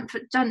doing.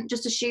 Don't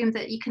just assume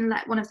that you can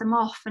let one of them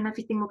off and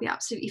everything will be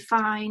absolutely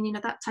fine.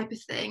 That type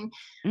of thing.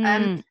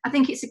 I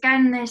think it's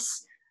again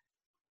this,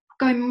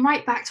 going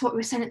right back to what we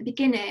were saying at the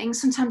beginning,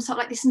 sometimes sort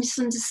of like this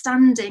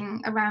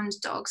misunderstanding around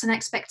dogs and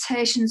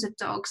expectations of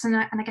dogs. And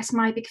I guess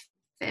my big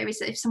fear is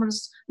that if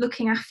someone's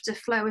looking after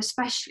Flo,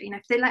 especially,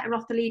 if they let her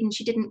off the lead and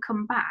she didn't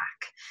come back,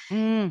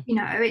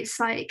 it's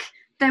like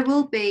there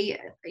will be,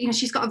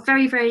 she's got a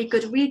very, very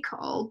good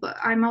recall, but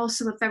I'm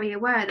also very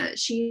aware that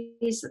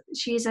she's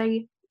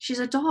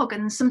a dog,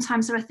 and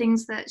sometimes there are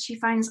things that she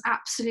finds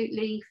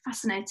absolutely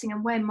fascinating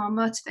and way more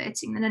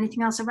motivating than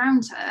anything else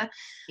around her.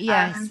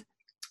 Yes.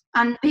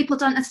 And people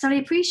don't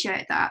necessarily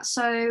appreciate that.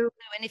 So,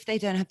 and if they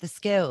don't have the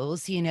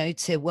skills,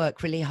 to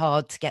work really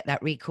hard to get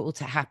that recall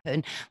to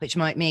happen, which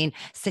might mean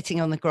sitting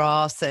on the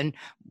grass and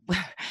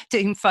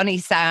doing funny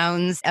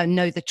sounds and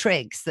know the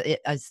tricks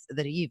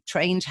that you've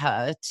trained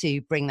her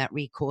to bring that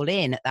recall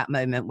in at that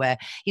moment where,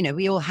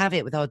 we all have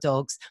it with our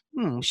dogs.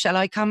 Shall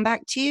I come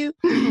back to you?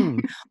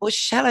 Or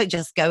shall I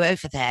just go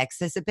over there? Because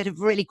there's a bit of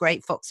really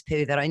great fox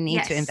poo that I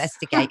need to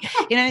investigate.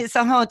 It's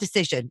a hard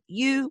decision,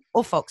 you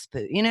or fox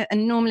poo,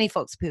 and normally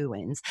fox poo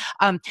wins.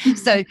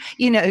 So,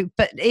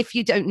 but if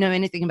you don't know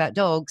anything about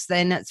dogs,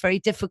 then that's very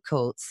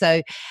difficult.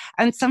 So,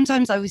 and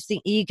sometimes I always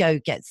think ego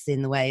gets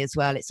in the way as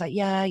well. It's like,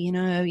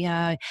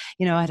 I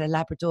had a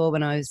Labrador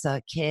when I was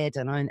a kid,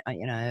 and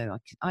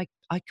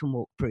I can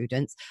walk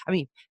Prudence. I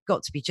mean,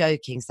 got to be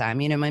joking, Sam.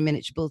 My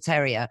miniature bull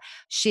terrier,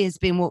 she has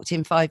been walked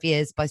in 5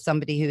 years by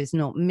somebody who is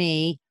not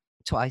me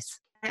twice.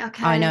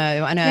 Okay. I know.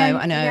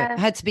 Yeah. I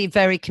had to be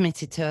very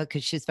committed to her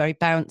because she was very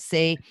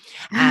bouncy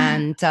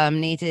and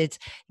needed,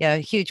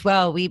 huge.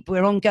 Well,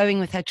 we're ongoing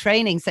with her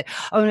training. So,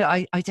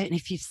 I don't know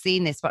if you've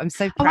seen this, but I'm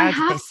so proud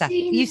of this.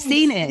 You've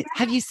seen it. Yeah.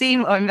 Have you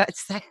seen what I'm about to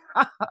say?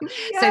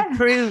 So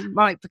Prue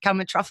might become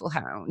a truffle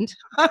hound.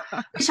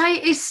 Which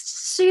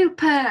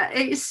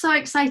it's so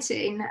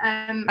exciting.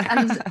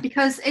 And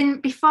because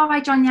before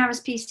I joined the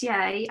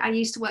RSPCA, I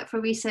used to work for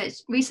a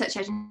research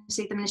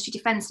agency, the Ministry of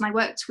Defence, and I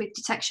worked with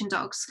detection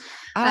dogs.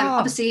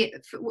 Obviously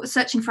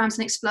searching for arms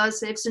and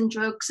explosives and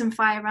drugs and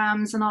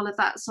firearms and all of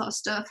that sort of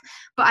stuff.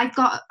 But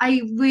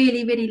I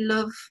really, really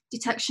love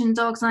detection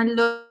dogs, and I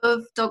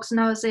love dogs'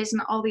 noses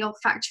and all the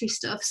olfactory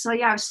stuff. So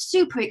I was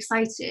super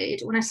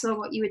excited when I saw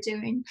what you were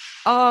doing.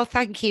 Oh,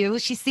 thank you. Well,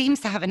 she seems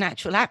to have a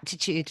natural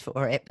aptitude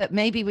for it, but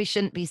maybe we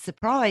shouldn't be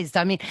surprised.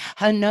 I mean,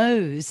 her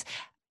nose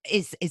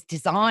is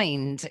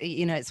designed,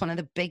 it's one of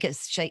the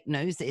biggest shaped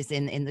noses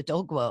in the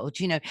dog world,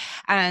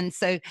 and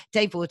so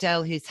Dave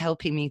Wardell, who's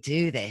helping me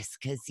do this,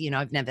 because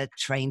I've never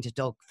trained a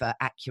dog for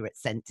accurate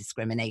scent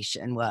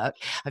discrimination work.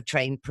 I've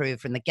trained Prue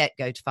from the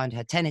get-go to find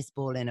her tennis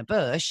ball in a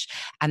bush,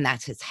 and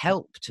that has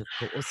helped, of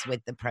course,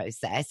 with the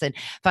process. And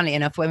funnily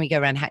enough, when we go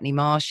around Hackney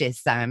Marshes,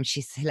 Sam,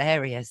 she's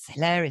hilarious.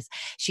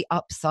 She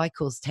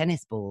upcycles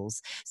tennis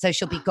balls, so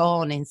she'll be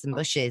gone in some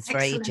bushes for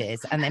Excellent.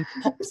 ages and then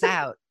pops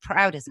out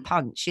proud as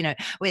punch,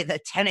 with a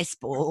tennis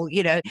ball,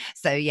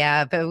 So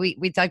yeah, but we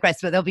digress,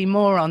 but there'll be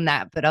more on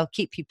that, but I'll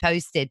keep you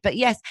posted. But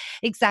yes,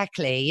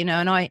 exactly,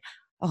 and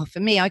for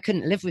me, I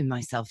couldn't live with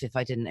myself if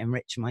I didn't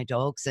enrich my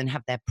dogs and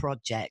have their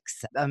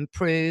projects.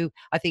 Prue,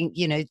 I think,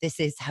 this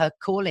is her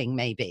calling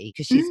maybe,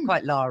 because she's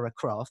quite Lara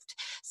Croft.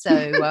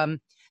 So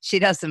she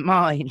doesn't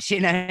mind,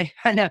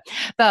 I know.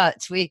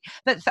 But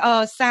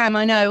Sam,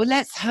 I know.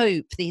 Let's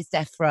hope these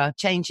DEFRA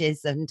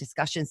changes and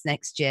discussions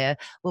next year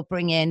will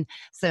bring in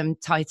some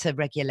tighter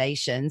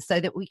regulations so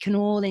that we can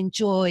all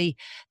enjoy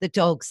the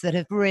dogs that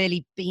have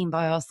really been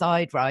by our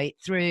side right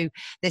through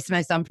this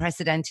most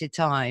unprecedented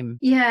time.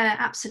 Yeah,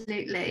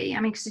 absolutely. I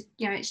mean, because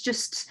it's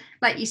just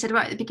like you said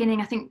right at the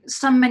beginning. I think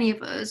many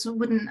of us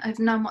wouldn't have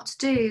known what to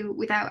do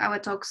without our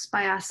dogs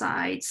by our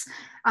sides,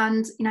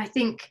 and I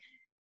think,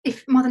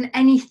 if more than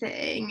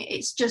anything,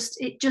 it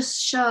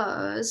just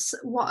shows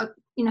what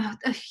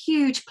a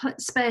huge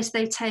space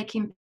they take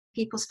in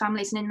people's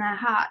families and in their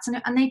hearts,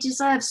 and they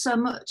deserve so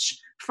much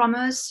from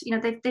us.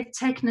 They've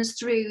taken us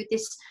through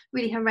this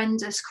really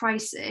horrendous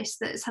crisis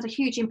that has had a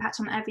huge impact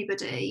on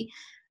everybody,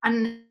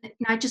 and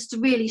I just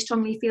really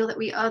strongly feel that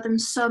we owe them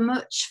so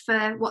much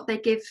for what they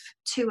give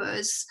to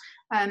us.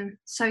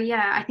 So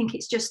yeah, I think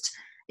it's just,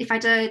 if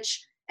I'd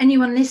urge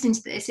anyone listening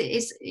to this, it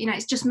is,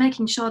 it's just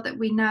making sure that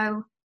we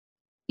know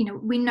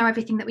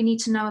everything that we need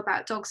to know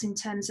about dogs in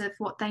terms of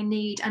what they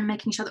need, and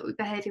making sure that we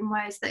behave in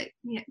ways that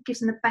gives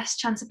them the best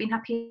chance of being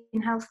happy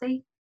and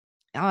healthy.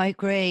 I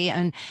agree.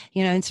 And,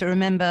 and to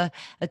remember,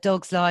 a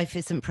dog's life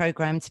isn't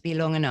programmed to be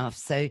long enough.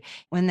 So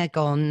when they're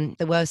gone,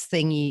 the worst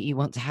thing you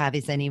want to have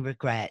is any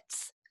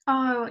regrets.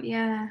 Oh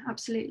yeah,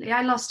 absolutely.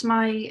 I lost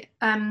my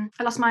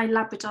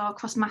Labrador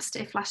cross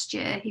Mastiff last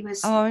year. He was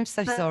Oh, I'm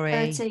so sorry.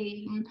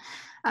 13,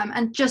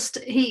 and just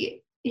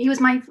he was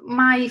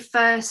my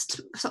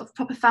first sort of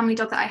proper family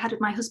dog that I had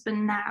with my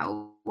husband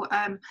now,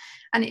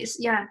 and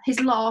his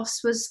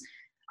loss was.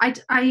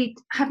 I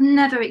have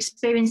never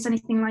experienced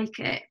anything like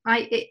it.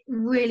 It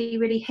really,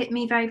 really hit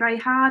me very, very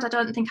hard. I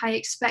don't think I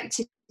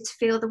expected to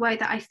feel the way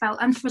that I felt,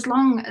 and for as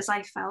long as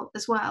I felt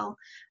as well.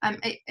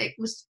 It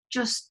was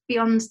just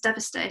beyond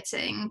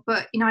devastating.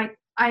 But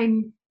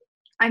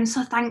I'm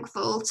so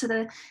thankful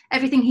to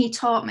everything he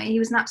taught me. He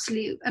was an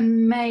absolute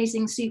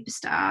amazing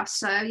superstar.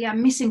 So yeah, I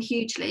miss him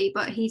hugely.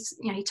 But he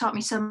taught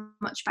me so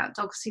much about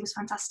dogs. He was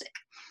fantastic.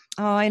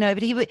 Oh, I know,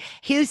 but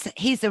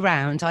he's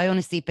around. I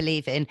honestly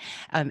believe in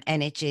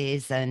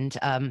energies, and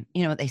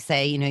you know what they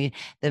say.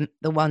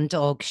 The one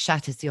dog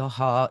shatters your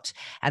heart,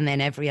 and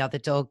then every other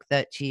dog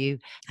that you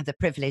have the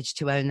privilege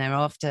to own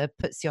thereafter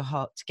puts your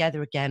heart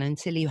together again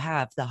until you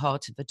have the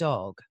heart of a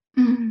dog.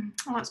 Oh,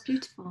 that's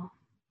beautiful.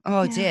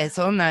 Oh Yeah. dear.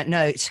 So on that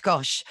note,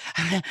 gosh,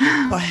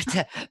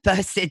 quite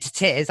burst into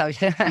tears.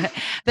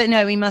 But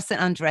no, we mustn't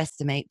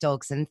underestimate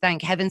dogs. And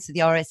thank heavens for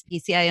the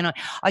RSPCA. And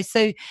I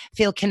so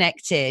feel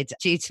connected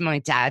due to my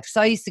dad. Because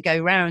I used to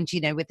go around,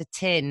 with a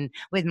tin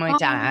with my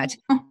dad,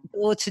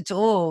 door to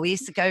door. We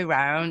used to go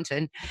round,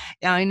 and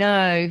I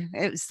know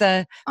it was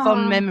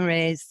fond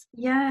memories.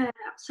 Yeah,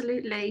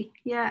 absolutely.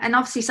 Yeah. And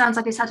obviously sounds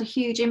like it's had a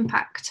huge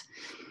impact.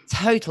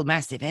 Total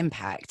massive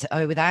impact.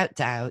 Oh, without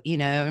doubt.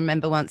 I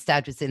remember once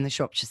Dad was in the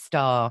Shropshire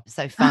Star.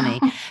 So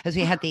funny, as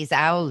we had these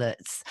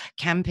owlets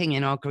camping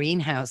in our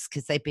greenhouse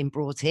because they'd been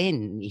brought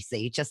in, you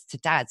see, just to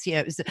Dad's.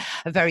 It was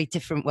a very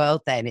different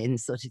world then, in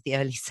sort of the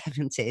early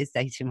 70s,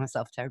 dating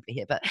myself terribly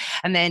here.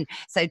 And then,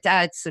 so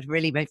Dad sort of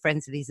really made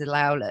friends with these little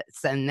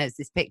owlets. And there's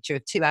this picture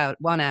of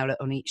one owlet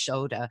on each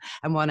shoulder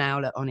and one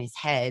owlet on his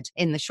head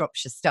in the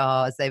Shropshire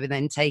Stars. They were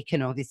then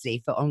taken,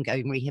 obviously, for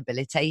ongoing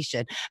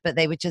rehabilitation, but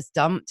they were just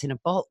dumped in a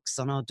box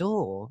on our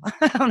door,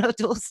 on our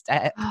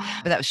doorstep.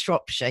 But that was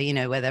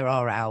Shropshire, where there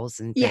are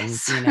owls and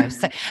things, Yes.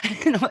 so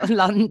not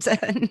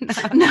London.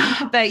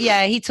 No. But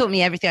yeah, he taught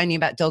me everything I knew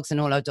about dogs, and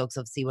all our dogs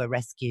obviously were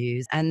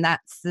rescues. And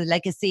that's the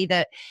legacy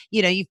that,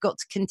 you've got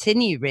to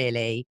continue,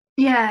 really.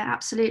 Yeah,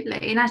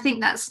 absolutely. And I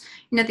think that's,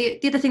 the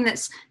other thing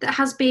that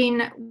has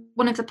been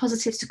one of the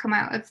positives to come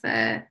out of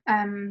the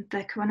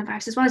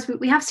coronavirus as well, is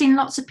we have seen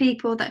lots of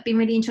people that have been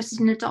really interested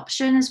in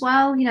adoption as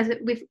well.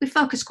 We've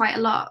focused quite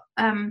a lot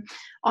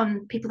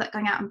on people that are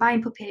going out and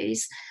buying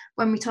puppies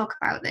when we talk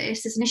about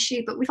this as an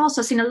issue, but we've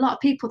also seen a lot of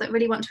people that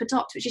really want to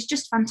adopt, which is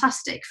just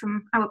fantastic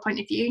from our point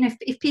of view.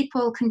 If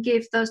people can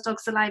give those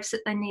dogs the lives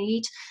that they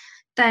need,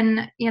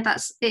 then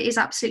it is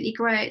absolutely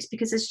great,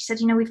 because as you said,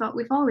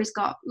 we've always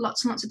got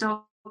lots and lots of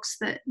dogs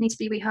that need to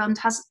be rehomed,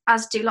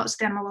 as do lots of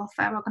the animal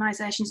welfare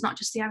organisations, not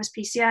just the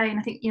RSPCA. And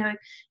I think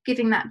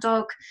giving that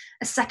dog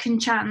a second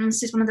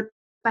chance is one of the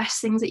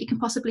best things that you can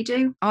possibly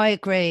do. I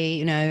agree.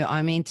 You know,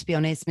 I mean, to be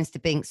honest,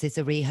 Mr. Binks is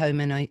a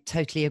rehome, and I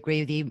totally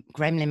agree with you.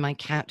 Gremlin, my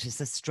cat,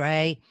 is a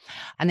stray.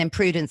 And then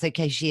Prudence,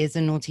 okay, she is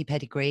a naughty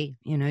pedigree.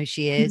 You know,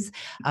 she is.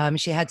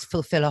 She had to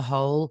fulfill a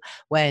hole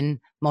when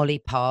Molly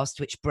passed,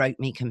 which broke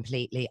me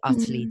completely,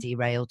 utterly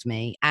derailed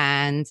me.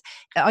 And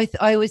I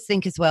always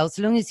think as well,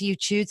 so long as you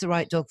choose the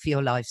right dog for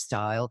your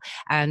lifestyle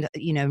and,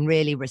 you know,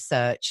 really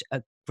research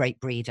a great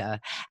breeder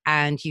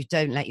and you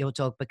don't let your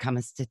dog become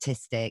a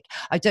statistic,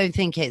 I don't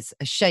think it's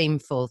a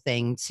shameful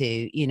thing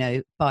to, you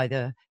know, buy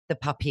the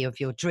puppy of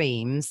your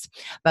dreams,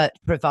 but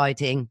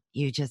providing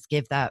you just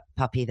give that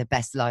puppy the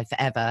best life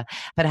ever.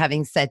 But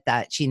having said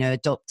that, you know,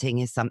 adopting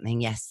is something,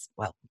 yes,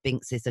 well,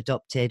 Binks is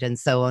adopted and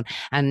so on.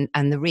 And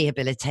the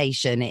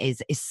rehabilitation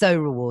is so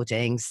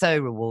rewarding, so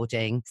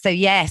rewarding. So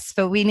yes,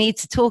 but we need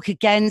to talk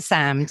again,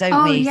 Sam,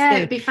 don't we? Yeah, so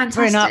it'd be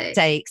fantastic. For an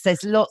update,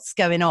 there's lots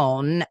going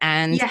on.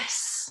 And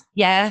yes.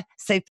 Yeah,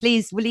 so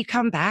please, will you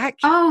come back?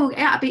 Oh,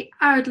 yeah,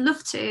 I would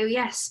love to.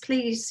 Yes,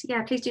 please.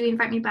 Yeah, please do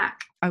invite me back.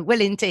 I will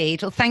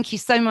indeed. Well, thank you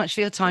so much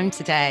for your time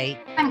today.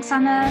 Thanks,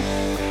 Anna.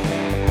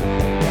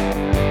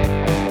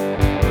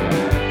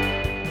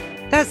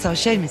 That's our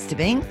show, Mr.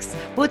 Binks.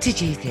 What did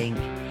you think?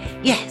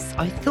 Yes,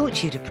 I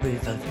thought you'd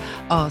approve of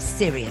our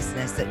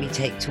seriousness that we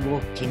take to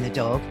walking the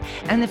dog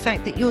and the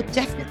fact that you're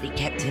definitely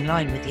kept in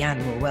line with the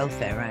Animal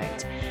Welfare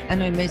Act.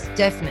 And I most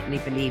definitely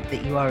believe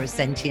that you are a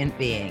sentient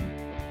being.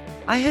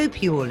 I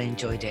hope you all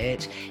enjoyed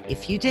it.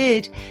 If you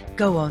did,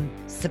 go on,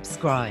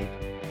 subscribe.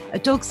 A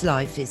Dog's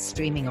Life is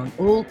streaming on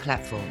all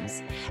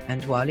platforms.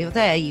 And while you're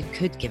there, you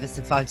could give us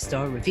a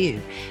 5-star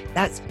review.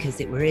 That's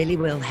because it really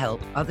will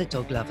help other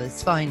dog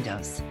lovers find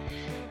us.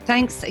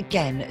 Thanks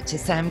again to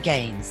Sam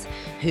Gaines,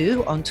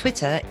 who on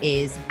Twitter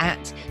is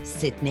at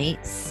Sydney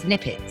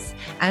Snippets.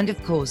 And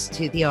of course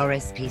to the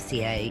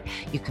RSPCA.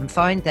 You can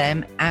find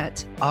them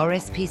at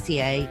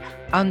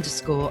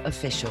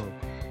RSPCA_official.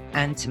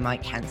 And to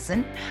Mike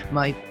Hansen,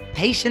 my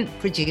patient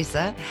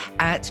producer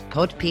at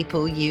Pod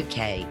People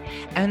UK.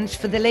 And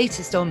for the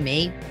latest on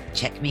me,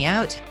 check me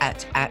out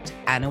at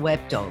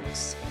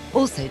AnnaWebDogs.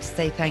 Also to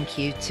say thank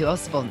you to our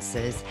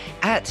sponsors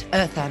at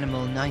Earth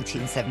Animal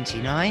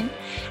 1979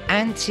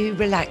 and to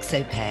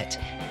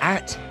RelaxoPet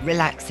at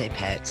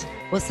RelaxoPet.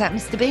 What's that,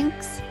 Mr.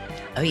 Binks?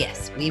 Oh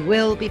yes, we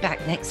will be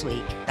back next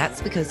week.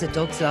 That's because A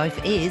Dog's Life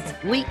is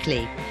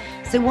weekly.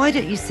 So why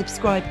don't you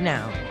subscribe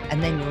now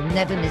and then you'll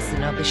never miss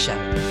another show.